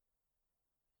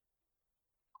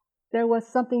there was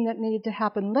something that needed to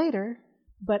happen later,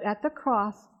 but at the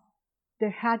cross,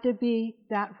 there had to be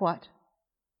that what?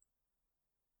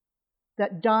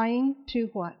 That dying to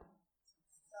what?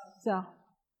 Self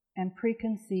and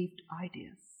preconceived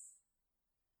ideas.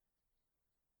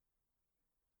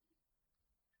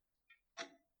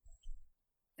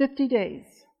 $50 days.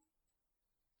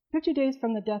 50 days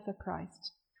from the death of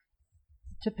Christ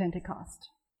to Pentecost.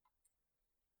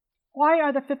 Why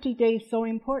are the 50 days so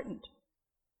important?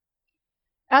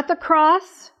 At the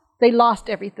cross, they lost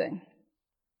everything.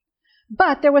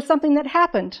 But there was something that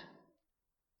happened.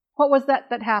 What was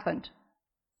that happened?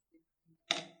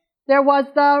 There was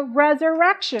the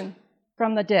resurrection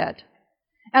from the dead.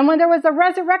 And when there was a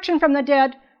resurrection from the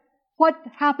dead, what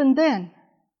happened then?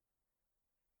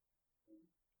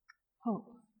 Hope.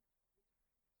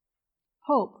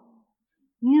 Hope.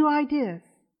 New ideas.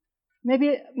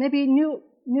 Maybe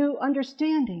new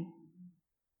understanding.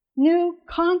 New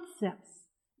concepts.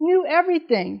 New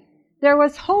everything. There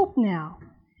was hope now.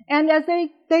 And as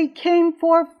they came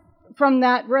forth from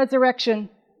that resurrection,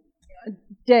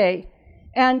 day.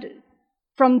 And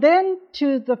from then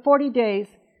to the 40 days,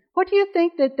 what do you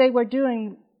think that they were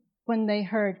doing when they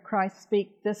heard Christ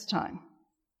speak this time?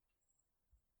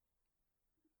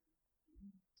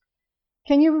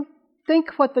 Can you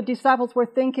think what the disciples were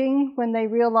thinking when they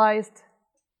realized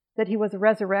that he was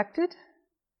resurrected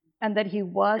and that he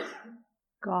was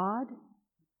God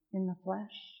in the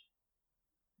flesh?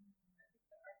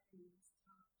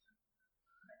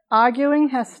 Arguing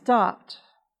has stopped.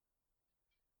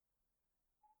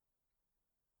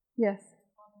 Yes.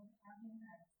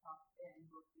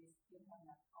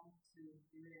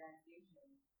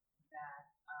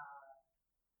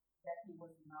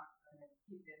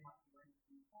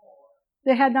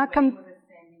 They had not come.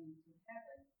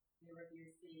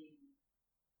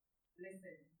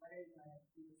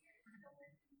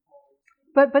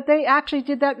 But they actually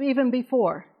did that even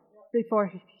before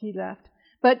he left.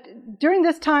 But during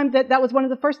this time, that was one of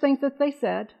the first things that they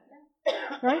said,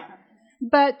 right?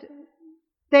 But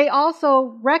they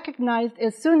also recognized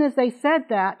as soon as they said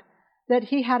that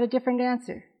he had a different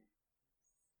answer.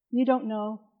 You don't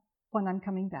know when I'm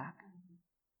coming back.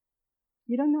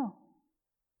 You don't know.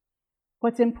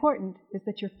 What's important is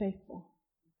that you're faithful.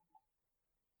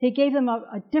 He gave them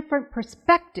a different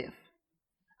perspective,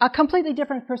 a completely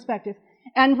different perspective.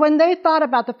 And when they thought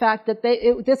about the fact that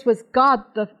this was God,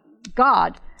 the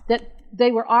God that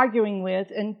they were arguing with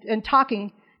and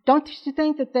talking, don't you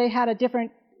think that they had a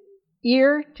different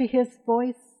ear to his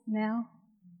voice now?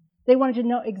 They wanted to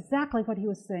know exactly what he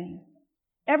was saying.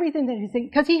 Everything that he was saying.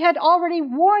 Because he had already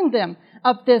warned them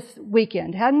of this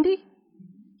weekend, hadn't he?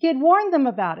 He had warned them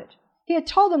about it. He had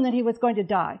told them that he was going to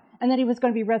die and that he was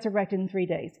going to be resurrected in 3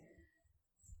 days.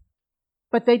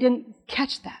 But they didn't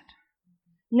catch that.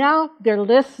 Now they're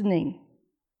listening.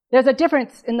 There's a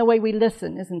difference in the way we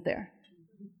listen, isn't there?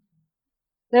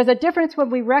 There's a difference when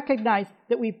we recognize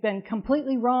that we've been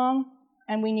completely wrong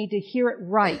and we need to hear it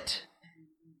right.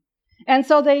 And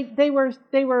so they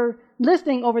were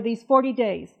listening over these 40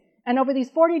 days. And over these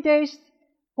 40 days,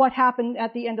 what happened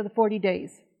at the end of the 40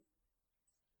 days?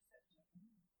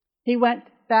 He went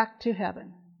back to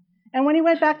heaven. And when he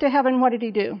went back to heaven, what did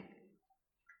he do?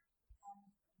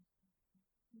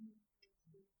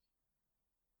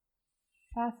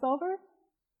 Passover,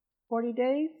 40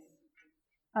 days,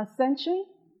 ascension,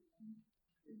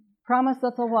 promise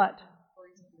of the what?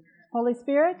 Holy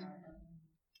Spirit.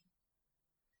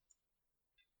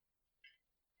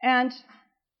 And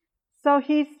so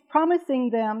he's promising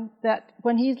them that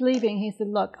when he's leaving, he said,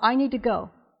 look, I need to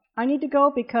go. I need to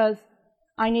go because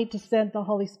I need to send the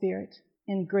Holy Spirit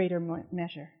in greater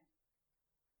measure.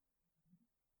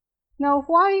 Now,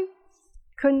 why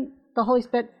couldn't the Holy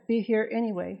Spirit be here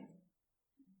anyway?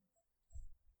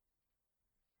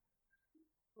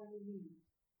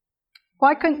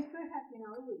 Why couldn't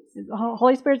the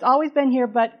Holy Spirit's always been here,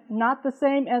 but not the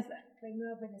same as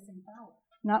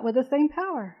not with the same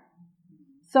power.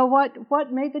 So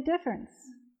what made the difference?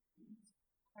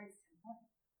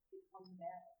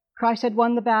 Christ had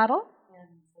won the battle.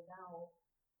 And so now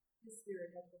his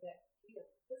spirit has to go back,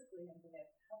 physically has to go back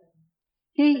to heaven.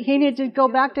 He needed to go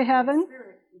back to heaven.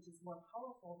 Spirit, which is more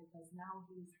powerful because now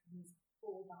he's his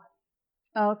full body.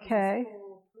 Okay. His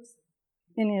full person.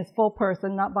 In his full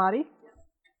person, not body.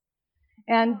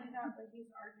 And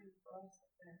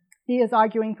he is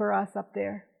arguing for us up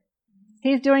there.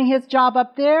 He's doing his job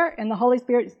up there, and the Holy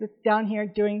Spirit is down here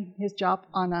doing his job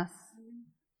on us.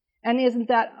 And isn't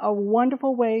that a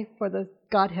wonderful way for the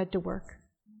Godhead to work?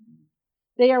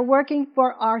 They are working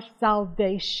for our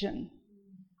salvation.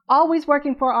 Always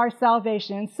working for our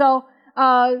salvation. And so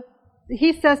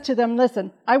he says to them,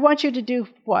 listen, I want you to do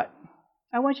what?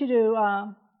 I want you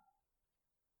to...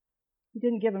 He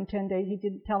didn't give them 10 days. He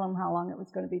didn't tell them how long it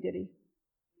was going to be, did he?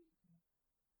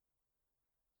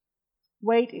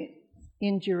 Wait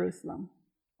in Jerusalem.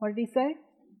 What did he say?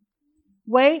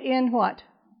 Wait in what?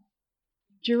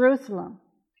 Jerusalem.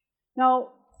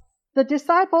 Now, the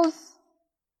disciples,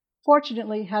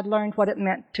 fortunately, had learned what it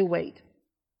meant to wait.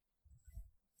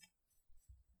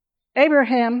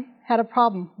 Abraham had a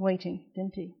problem waiting,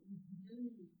 didn't he?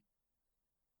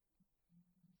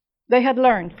 They had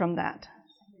learned from that.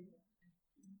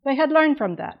 They had learned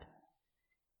from that.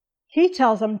 He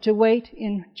tells them to wait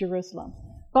in Jerusalem.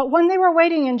 But when they were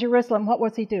waiting in Jerusalem, what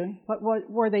was he doing? What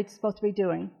were they supposed to be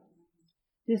doing?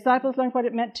 The disciples learned what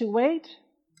it meant to wait.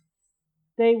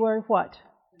 They were what?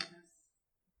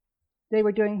 They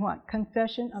were doing what?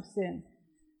 Confession of sin.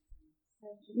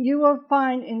 You will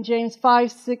find in James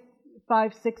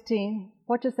 5:16,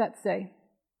 what does that say?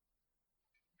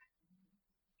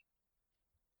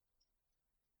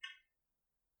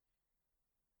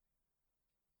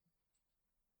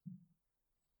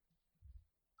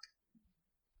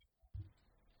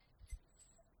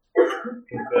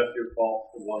 Confess your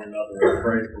faults to one another and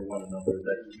pray for one another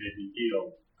that you may be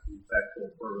healed. The effectual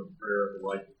fervent prayer of the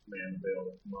righteous man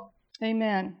availeth much.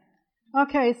 Amen.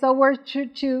 Okay, so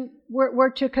we're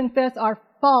to confess our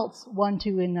faults one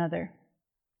to another,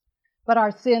 but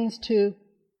our sins to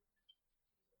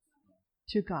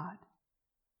God.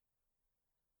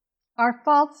 Our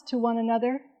faults to one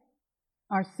another,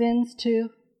 our sins to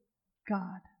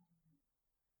God.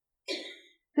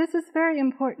 This is very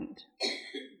important.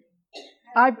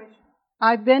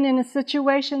 I've been in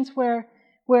situations where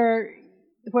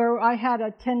I had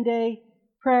a 10-day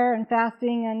prayer and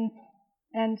fasting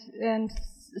and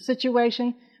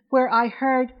situation where I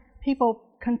heard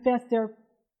people confess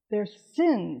their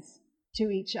sins to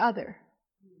each other.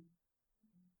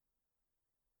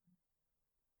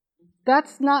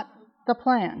 That's not the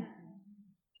plan.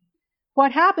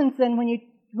 What happens then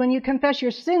when you confess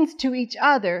your sins to each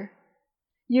other,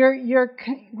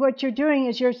 what you're doing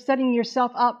is you're setting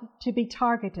yourself up to be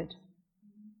targeted.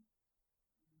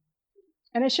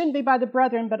 And it shouldn't be by the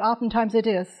brethren, but oftentimes it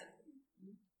is.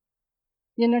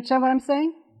 You understand what I'm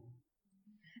saying?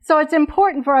 So it's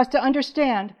important for us to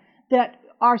understand that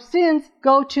our sins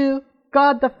go to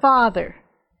God the Father.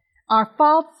 Our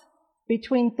faults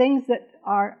between things that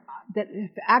have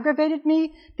aggravated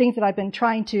me, things that I've been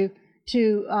trying to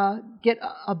get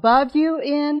above you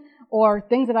in, or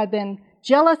things that I've been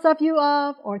jealous of you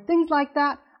of, or things like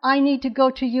that, I need to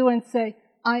go to you and say,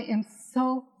 I am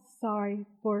so sorry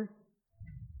for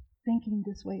thinking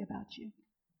this way about you.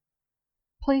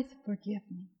 Please forgive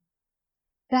me.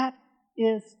 That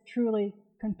is truly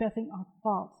confessing our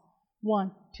faults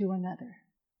one to another.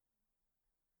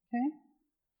 Okay?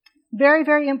 Very,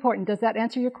 very important. Does that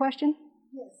answer your question?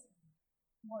 Yes,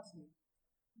 mostly.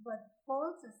 But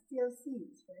faults are still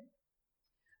sins, right?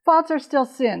 Faults are still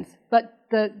sins, but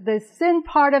the sin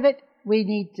part of it, we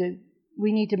need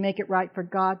to make it right for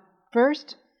God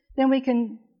first, then we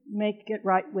can make it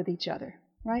right with each other,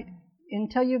 right?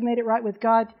 Until you've made it right with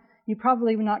God, you're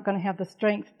probably not going to have the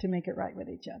strength to make it right with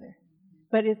each other.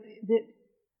 But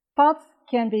faults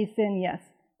can be sin, yes.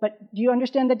 But do you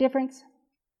understand the difference?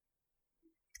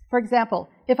 For example,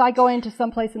 if I go into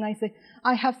some place and I say,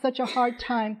 I have such a hard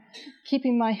time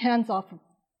keeping my hands off of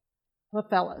the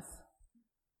fellas.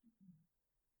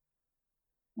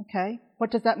 Okay,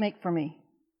 what does that make for me?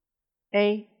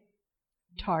 A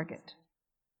target.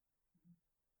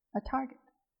 A target.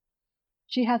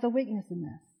 She has a weakness in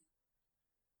this.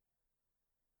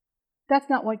 That's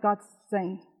not what God's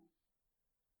saying.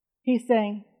 He's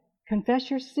saying, confess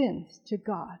your sins to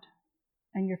God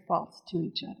and your faults to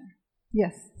each other.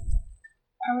 Yes?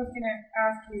 I was going to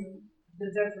ask you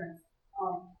the difference.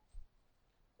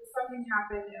 Something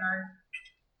happened in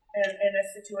a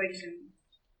situation,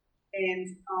 and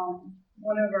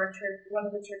one of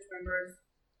the church members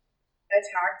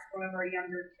attacked one of our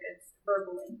younger kids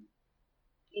verbally,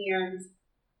 and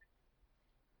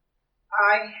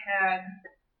I had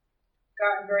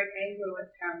gotten very angry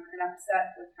with him and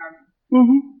upset with him,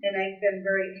 and I've been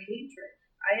very hatred.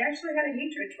 I actually had a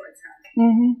hatred towards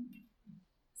him.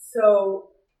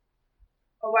 So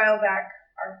a while back,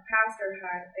 our pastor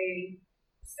had a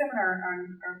seminar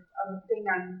on a thing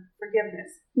on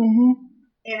forgiveness,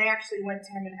 and I actually went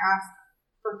to him and asked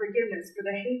for forgiveness for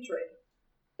the hatred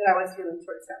that I was feeling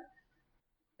towards him.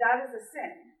 That is a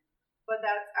sin, but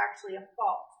that's actually a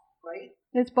fault, right?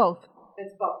 It's both.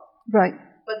 It's both. Right.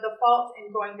 But the fault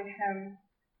in going to him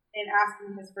and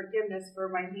asking his forgiveness for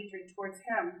my hatred towards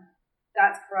him,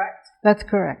 that's correct? That's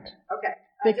correct. Okay.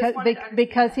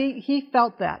 Because he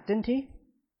felt that, didn't he?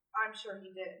 I'm sure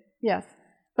he did. Yes.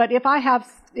 But if I have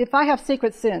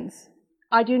secret sins,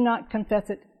 I do not confess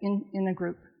it in a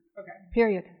group. Okay.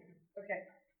 Period. Okay.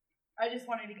 I just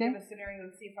wanted to give a scenario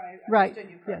and see if I right. understood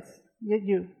you correctly.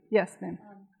 Yes. Yes, ma'am.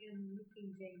 In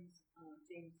King James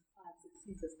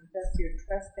 5:16 says, confess your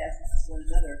trespasses to one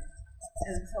another.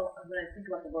 And so when I think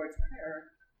about the Lord's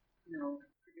Prayer,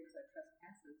 forgive us our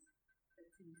trespasses, it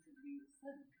seems to be a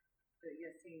sin. But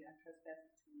yes, saying our trespasses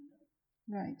to one another.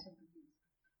 Right.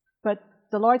 But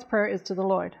the Lord's Prayer is to the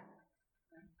Lord.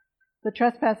 The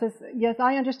trespasses, yes,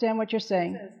 I understand what you're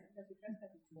saying.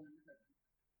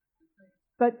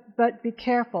 But be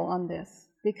careful on this,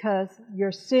 because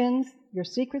your sins, your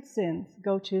secret sins,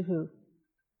 go to who?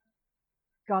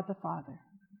 God the Father.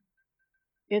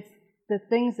 It's the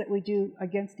things that we do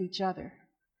against each other,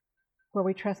 where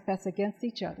we trespass against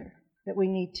each other, that we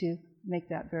need to make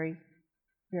that very,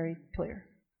 very clear.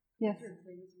 Yes? Are there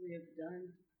things we have done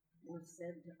or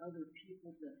said to other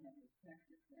people that have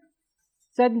affected them?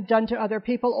 Said and done to other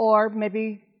people, or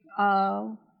maybe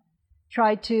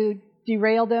try to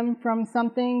derail them from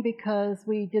something because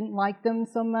we didn't like them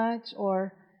so much,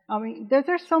 or, I mean,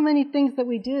 there's so many things that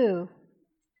we do.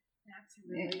 That's a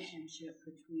relationship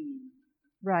between.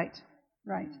 Right.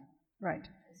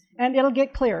 And it'll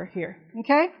get clearer here,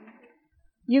 okay?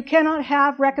 You cannot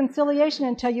have reconciliation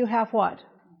until you have what?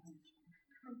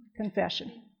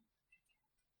 Confession.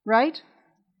 Right?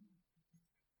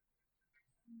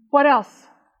 What else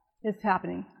is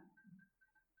happening?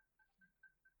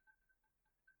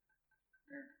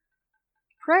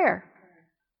 Prayer.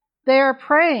 They are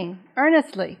praying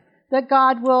earnestly that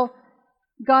God will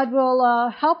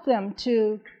help them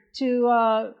to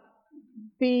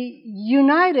be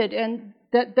united, and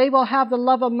that they will have the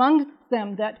love among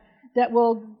them that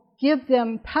will give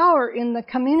them power in the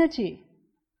community.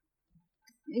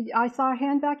 I saw a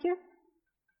hand back here.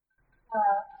 I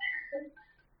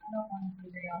don't want to be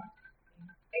real.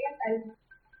 I guess I'm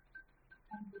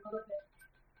a little bit.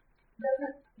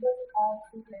 Doesn't all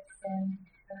secret sin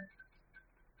hurt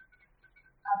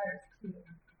others too?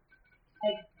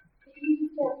 Like, you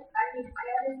still, I mean, I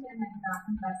understand like not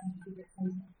confessing secret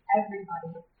sin to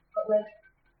everybody, but like,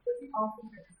 doesn't all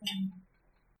secret sin?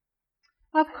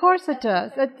 Of course it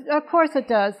does. Of course it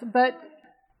does. But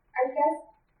I guess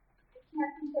I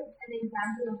can't think of an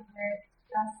example of where it's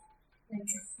just like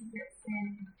a secret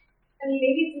sin. I mean,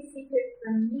 maybe it's a secret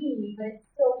for me, but it's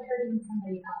still hurting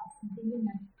somebody else. I'm thinking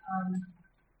of,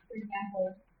 for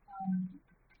example,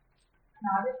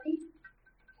 pornography.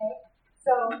 Okay,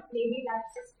 so maybe that's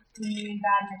just between me and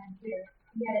God and my computer,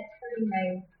 yet it's hurting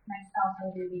my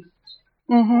spousal relationship.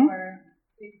 mm-hmm. Or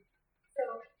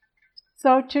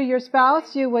So to your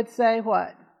spouse, you would say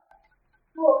what?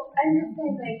 Well, I'm just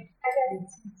saying, like, I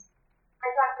guess I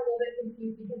got a little bit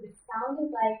confused because it sounded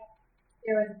like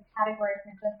there was a category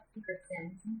for just secret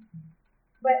sins.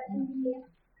 But isn't it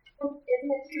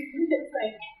true? It's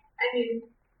like, I mean,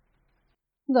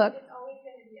 Look, it's always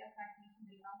going to be affecting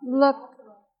somebody else. look,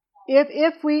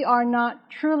 if we are not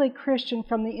truly Christian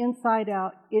from the inside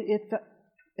out, it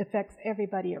affects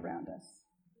everybody around us.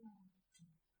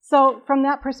 So from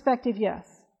that perspective, yes.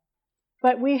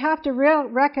 But we have to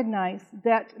recognize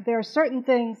that there are certain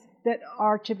things that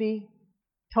are to be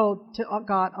told to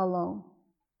God alone.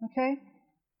 Okay?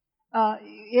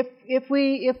 If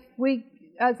we,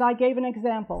 as I gave an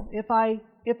example, if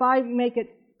I make it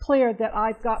clear that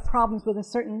I've got problems with a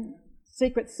certain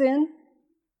secret sin,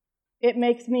 it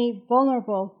makes me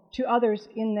vulnerable to others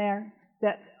in there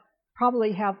that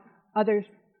probably have other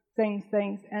things,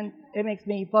 and it makes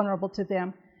me vulnerable to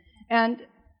them. And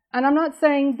I'm not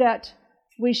saying that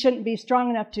we shouldn't be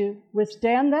strong enough to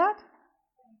withstand that,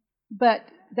 but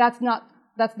that's not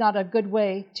a good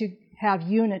way to have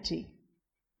unity.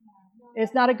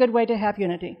 It's not a good way to have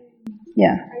unity.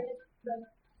 Yeah. I just, like,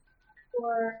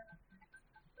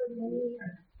 for me,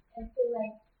 I feel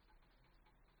like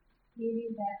maybe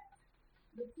that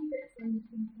the secret sin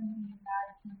between somebody and God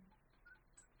can,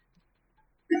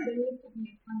 there needs to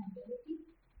be accountability.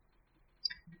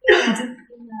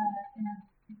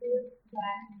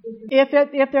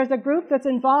 If there's a group that's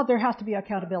involved, there has to be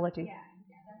accountability.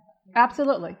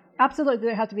 Absolutely. Absolutely,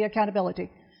 there has to be accountability.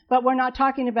 But we're not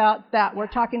talking about that. We're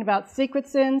talking about secret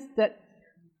sins that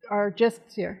are just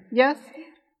here. Yes?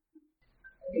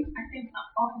 I think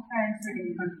oftentimes we're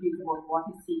getting confused about what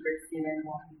is secret sin and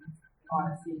what is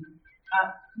honest sin.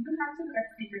 You have to look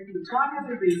at secret sin. God has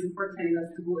a reason for telling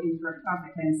us to go into our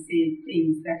closet and say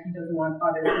things that He doesn't want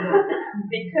others to know,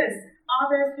 because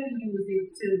others will use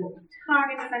it to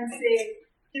target us and say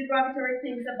derogatory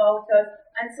things about us.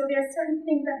 And so there are certain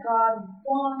things that God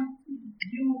wants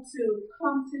you to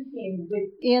come to Him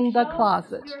with. In the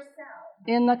closet. Yourself.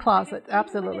 In the closet,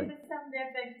 absolutely. Even in the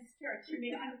Seventh-day Church, you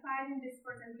may confide in this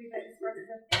person, believe that this person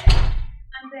is a faith,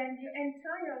 and then your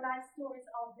entire life story is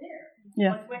out there.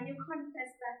 Yes. But when you confess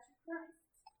that to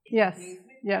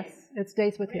Christ, it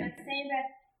stays with Him. We're not saying that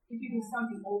if you do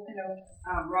something open or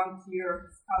wrong to your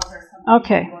spouse or something.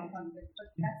 Okay.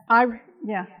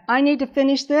 I need to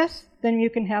finish this, then you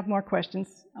can have more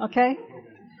questions. Okay?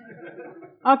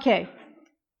 Okay.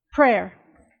 Prayer.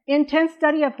 Intense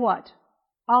study of what?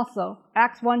 Also,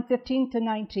 Acts 1:15 to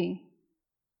 19.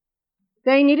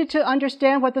 They needed to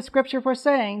understand what the scriptures were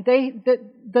saying.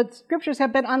 The scriptures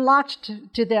have been unlocked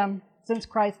to them since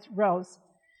Christ rose.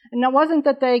 And it wasn't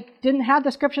that they didn't have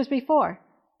the scriptures before.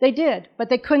 They did, but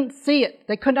they couldn't see it.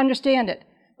 They couldn't understand it.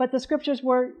 But the scriptures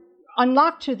were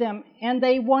unlocked to them, and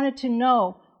they wanted to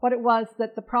know what it was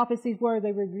that the prophecies were.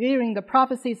 They were reviewing the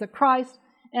prophecies of Christ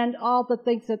and all the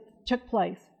things that took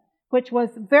place, which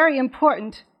was very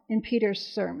important in Peter's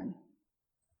sermon.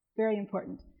 Very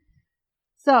important.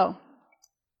 So,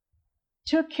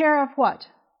 took care of what?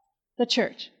 The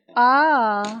church.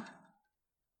 Ah.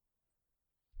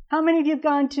 How many of you have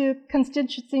gone to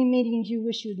constituency meetings you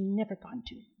wish you'd never gone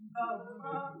to?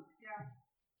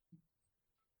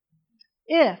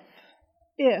 Yeah.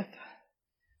 If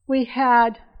we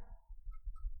had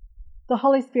the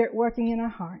Holy Spirit working in our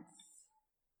hearts,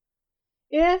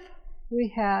 if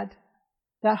we had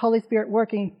that Holy Spirit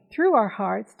working through our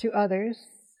hearts to others,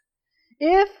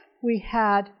 if we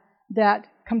had that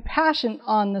compassion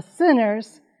on the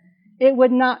sinners, it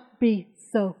would not be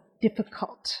so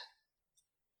difficult.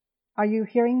 Are you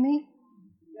hearing me?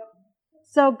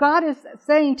 So God is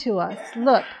saying to us,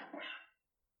 look,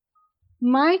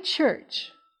 my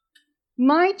church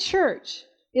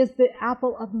is the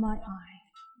apple of my eye.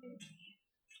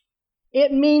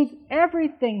 It means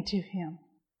everything to Him.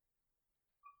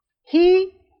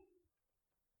 He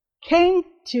came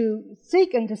to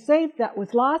seek and to save that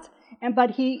was lost,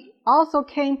 but He also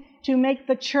came to make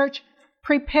the church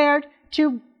prepared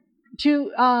to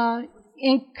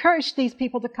encourage these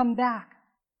people to come back.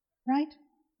 Right?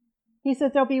 He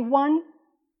says there'll be one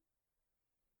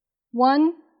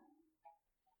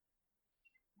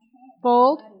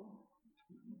fold,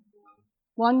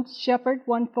 one shepherd,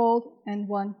 one fold, and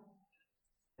one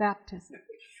baptism.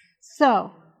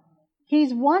 So,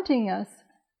 He's wanting us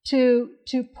to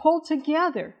pull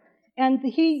together, and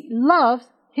He loves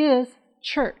His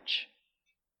church.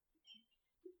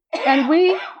 And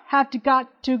we have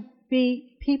got to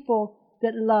be people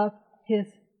that love His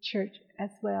church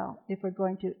as well if we're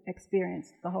going to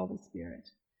experience the Holy Spirit.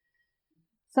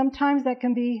 Sometimes that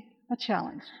can be a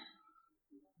challenge.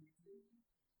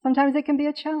 Sometimes it can be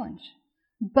a challenge.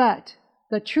 But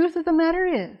the truth of the matter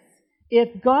is,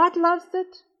 if God loves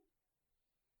it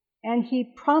and He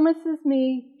promises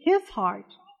me His heart,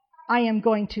 I am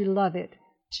going to love it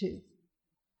too.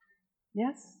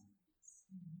 Yes?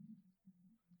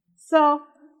 So,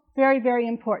 very, very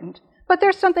important. But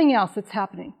there's something else that's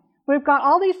happening. We've got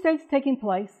all these things taking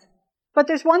place, but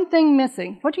there's one thing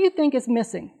missing. What do you think is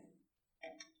missing?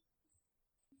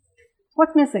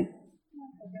 What's missing?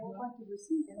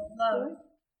 Love.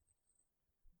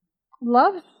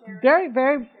 Love? Very,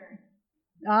 very...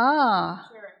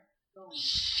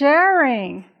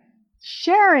 Sharing.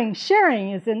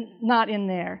 Sharing is not in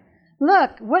there.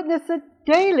 Look, witness it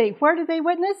daily. Where do they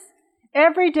witness?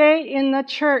 Every day in the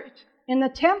church, in the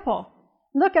temple.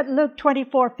 Look at Luke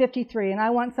 24:53, and I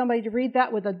want somebody to read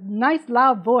that with a nice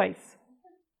loud voice.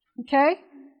 Okay?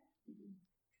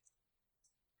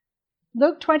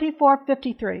 Luke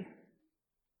 24:53.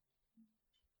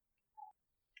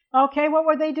 Okay, what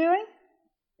were they doing?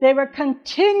 They were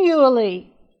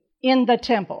continually in the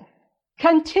temple.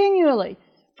 Continually.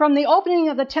 From the opening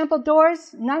of the temple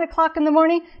doors, 9 o'clock in the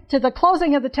morning, to the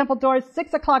closing of the temple doors,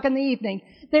 6 o'clock in the evening.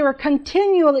 They were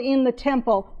continually in the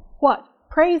temple. What?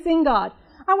 Praising God.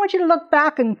 I want you to look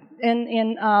back in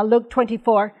Luke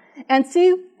 24 and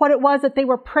see what it was that they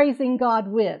were praising God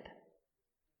with.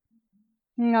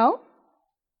 No?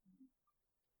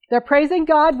 They're praising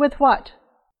God with what?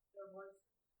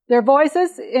 Their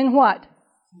voices in what?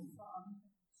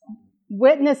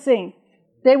 Witnessing.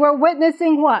 They were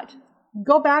witnessing what?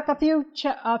 Go back a few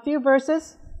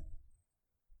verses.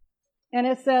 And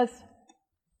it says,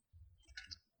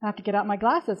 I have to get out my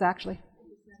glasses actually.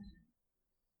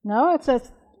 No, it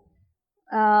says,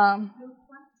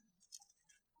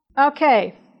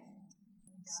 okay.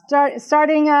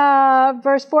 Starting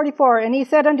verse 44. And He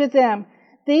said unto them,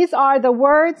 These are the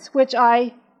words which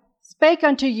I spake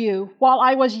unto you while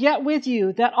I was yet with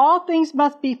you, that all things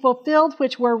must be fulfilled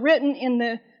which were written in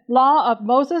the law of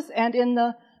Moses and in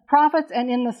the prophets and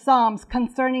in the Psalms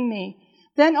concerning me.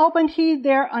 Then opened He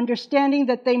their understanding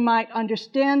that they might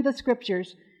understand the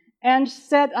Scriptures, and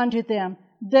said unto them,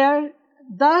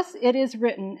 Thus it is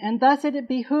written, and thus it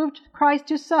behooved Christ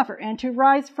to suffer and to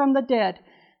rise from the dead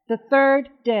the third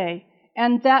day,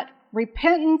 and that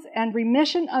repentance and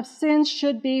remission of sins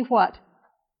should be what?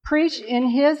 Preached in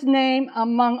His name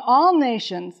among all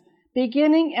nations,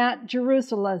 beginning at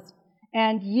Jerusalem.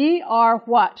 And ye are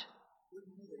what?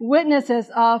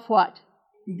 Witnesses of what?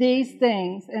 These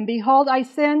things. And behold, I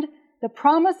send the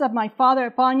promise of my Father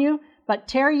upon you, but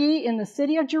tarry ye in the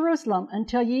city of Jerusalem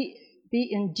until ye be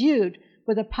endued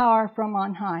with the power from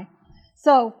on high.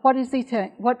 So, what is He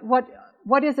saying?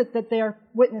 What is it that they're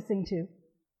witnessing to?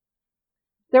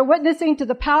 They're witnessing to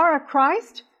the power of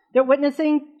Christ. They're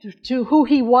witnessing to who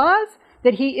He was,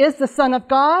 that He is the Son of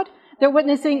God. They're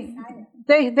witnessing.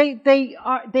 They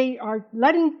are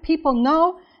letting people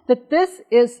know that this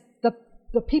is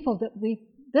the people that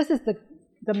this is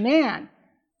the man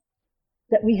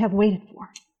that we have waited for.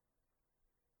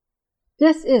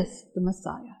 This is the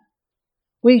Messiah.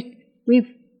 We've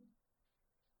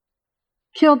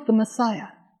killed the Messiah.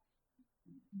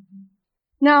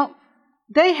 Now,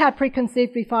 they had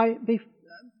preconceived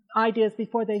ideas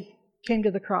before they came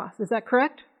to the cross. Is that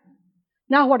correct?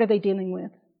 Now what are they dealing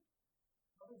with?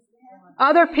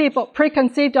 Other people,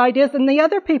 preconceived ideas in the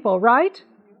other people, right?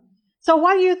 So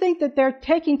why do you think that they're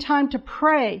taking time to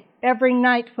pray every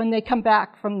night when they come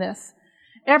back from this?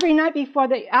 Every night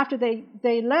after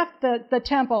they left the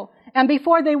temple, and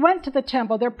before they went to the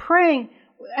temple, they're praying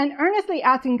and earnestly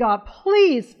asking God,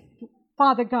 please,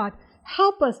 Father God,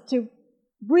 help us to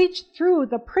reach through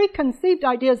the preconceived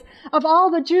ideas of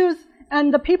all the Jews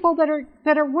and the people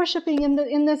that are worshiping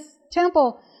in this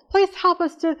temple. Please help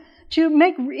us to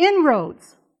make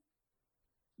inroads.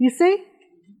 You see?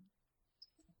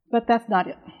 But that's not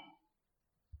it.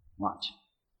 Watch.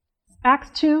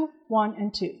 Acts 2, 1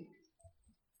 and 2.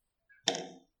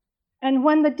 And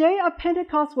when the day of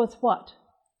Pentecost was what?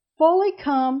 Fully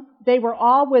come, they were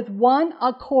all with one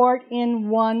accord in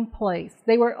one place.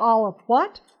 They were all of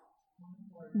what?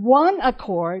 One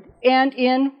accord and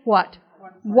in what?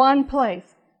 One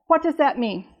place. What does that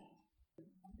mean?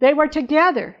 They were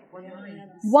together.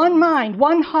 One mind,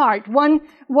 one heart, one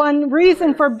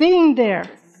reason for being there.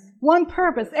 One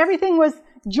purpose. Everything was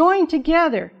joined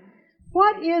together.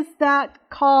 What is that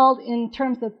called in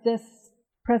terms of this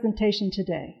presentation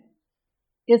today?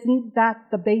 Isn't that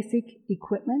the basic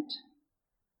equipment?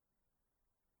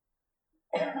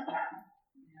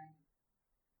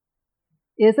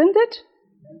 Isn't it?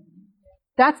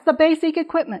 That's the basic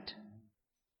equipment.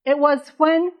 It was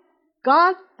when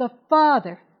God the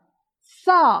Father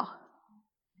saw,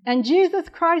 and Jesus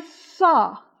Christ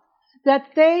saw,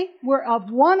 that they were of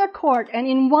one accord and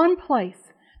in one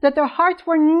place, that their hearts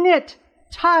were knit,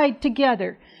 tied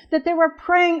together, that they were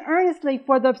praying earnestly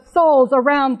for the souls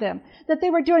around them, that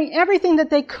they were doing everything that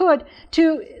they could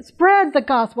to spread the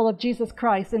gospel of Jesus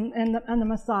Christ and the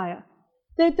Messiah.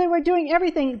 They were doing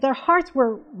everything. Their hearts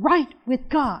were right with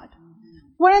God.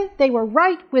 When they were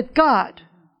right with God,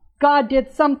 God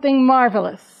did something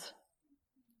marvelous.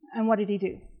 And what did He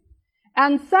do?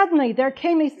 And suddenly there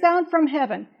came a sound from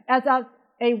heaven as of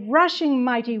a rushing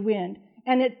mighty wind,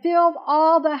 and it filled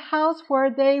all the house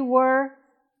where they were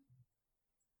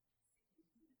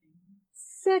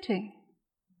sitting.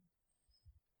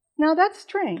 Now that's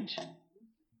strange.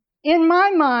 In my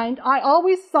mind, I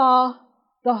always saw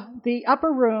the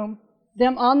upper room,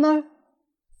 them on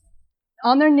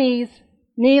their knees,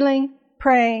 kneeling,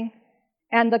 praying,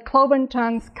 and the cloven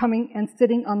tongues coming and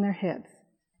sitting on their heads.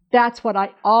 That's what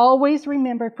I always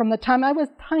remember from the time I was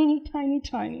tiny, tiny,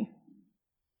 tiny.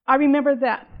 I remember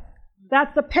that.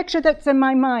 That's the picture that's in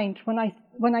my mind when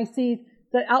I see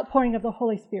the outpouring of the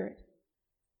Holy Spirit.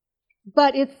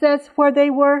 But it says where they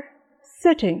were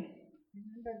sitting.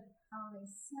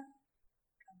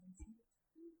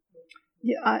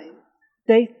 Yeah,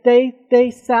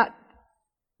 they sat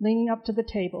leaning up to the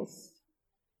tables,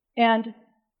 and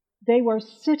they were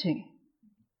sitting.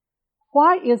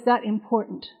 Why is that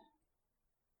important?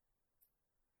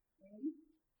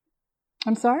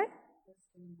 I'm sorry?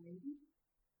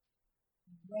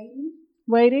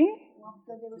 Waiting?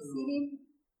 After they were sitting,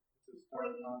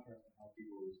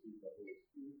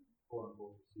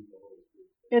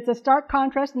 It's a stark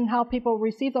contrast in how people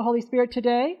receive the Holy Spirit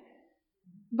today.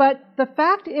 But the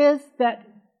fact is that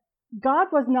God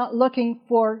was not looking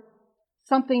for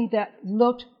something that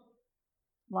looked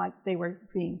like they were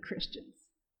being Christians.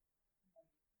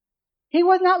 He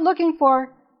was not looking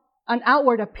for an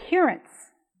outward appearance.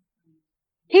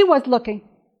 He was looking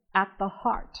at the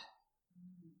heart.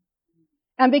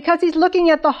 And because He's looking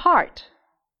at the heart,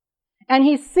 and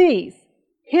He sees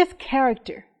His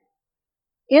character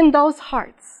in those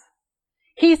hearts,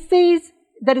 He sees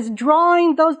that it's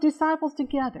drawing those disciples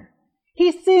together.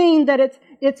 He's seeing that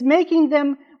it's making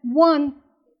them one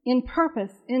in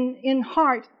purpose, in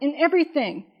heart, in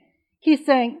everything. He's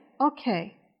saying,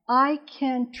 okay, I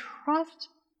can trust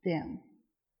them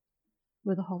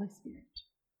with the Holy Spirit.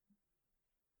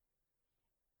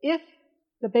 If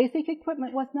the basic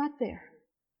equipment was not there,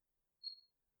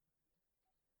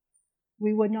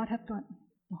 we would not have gotten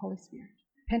the Holy Spirit.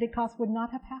 Pentecost would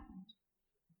not have happened.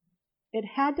 It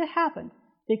had to happen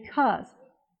because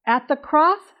at the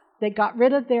cross, they got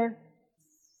rid of their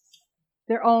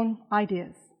own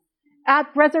ideas.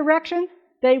 At resurrection,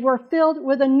 they were filled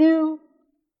with a new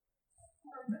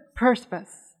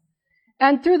purpose.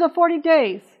 And through the 40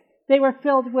 days, they were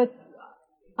filled with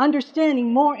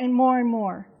understanding more and more and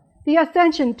more. The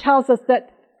ascension tells us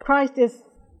that Christ is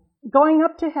going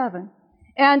up to heaven,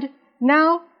 and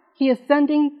now He is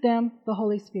sending them the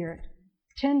Holy Spirit.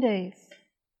 10 days.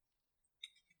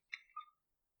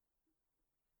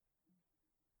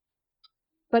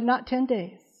 But not 10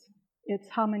 days. It's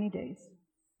how many days?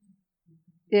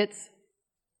 It's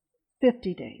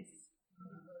 50 days.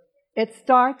 It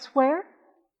starts where?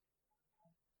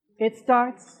 It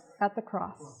starts at the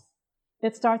cross.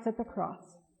 It starts at the cross.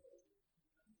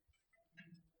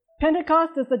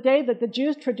 Pentecost is the day that the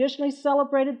Jews traditionally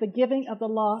celebrated the giving of the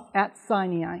law at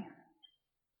Sinai.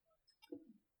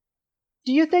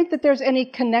 Do you think that there's any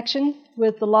connection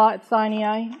with the law at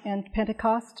Sinai and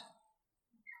Pentecost?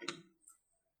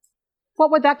 What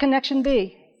would that connection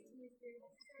be?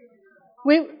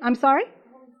 I'm sorry?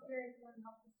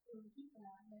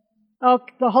 Oh,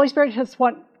 the Holy Spirit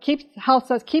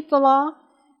helps us keep the law.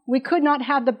 We could not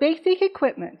have the basic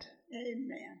equipment.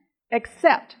 Amen.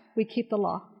 Except we keep the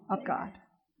law of God.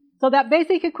 So that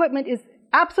basic equipment is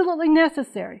absolutely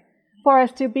necessary for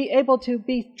us to be able to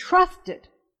be trusted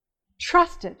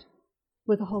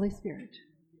with the Holy Spirit,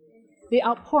 the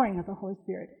outpouring of the Holy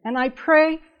Spirit. And I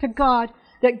pray to God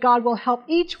that God will help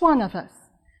each one of us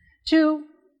to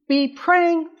be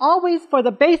praying always for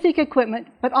the basic equipment,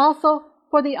 but also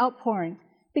for the outpouring,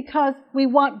 because we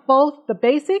want both the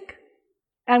basic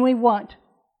and we want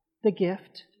the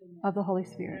gift of the Holy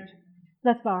Spirit.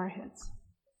 Let's bow our heads.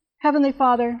 Heavenly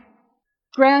Father,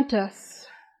 grant us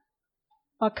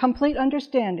a complete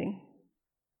understanding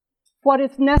what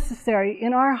is necessary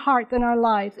in our hearts and our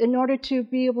lives in order to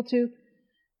be able to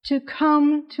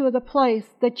come to the place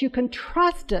that you can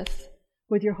trust us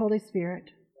with your Holy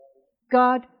Spirit.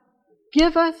 God,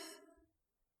 give us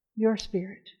your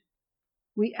Spirit.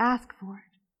 We ask for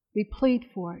it. We plead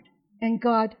for it. And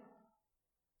God,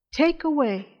 take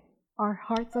away our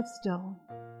hearts of stone.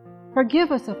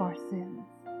 Forgive us of our sins.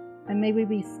 And may we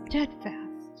be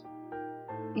steadfast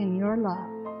in your love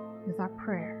is our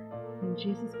prayer. In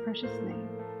Jesus' precious name,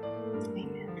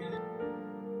 amen.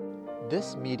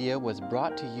 This media was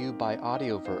brought to you by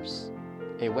Audioverse,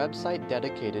 a website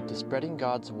dedicated to spreading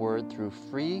God's Word through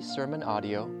free sermon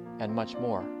audio and much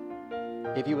more.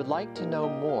 If you would like to know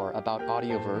more about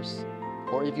Audioverse,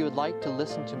 or if you would like to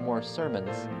listen to more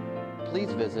sermons,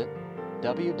 please visit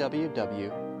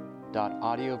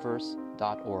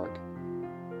www.audioverse.org.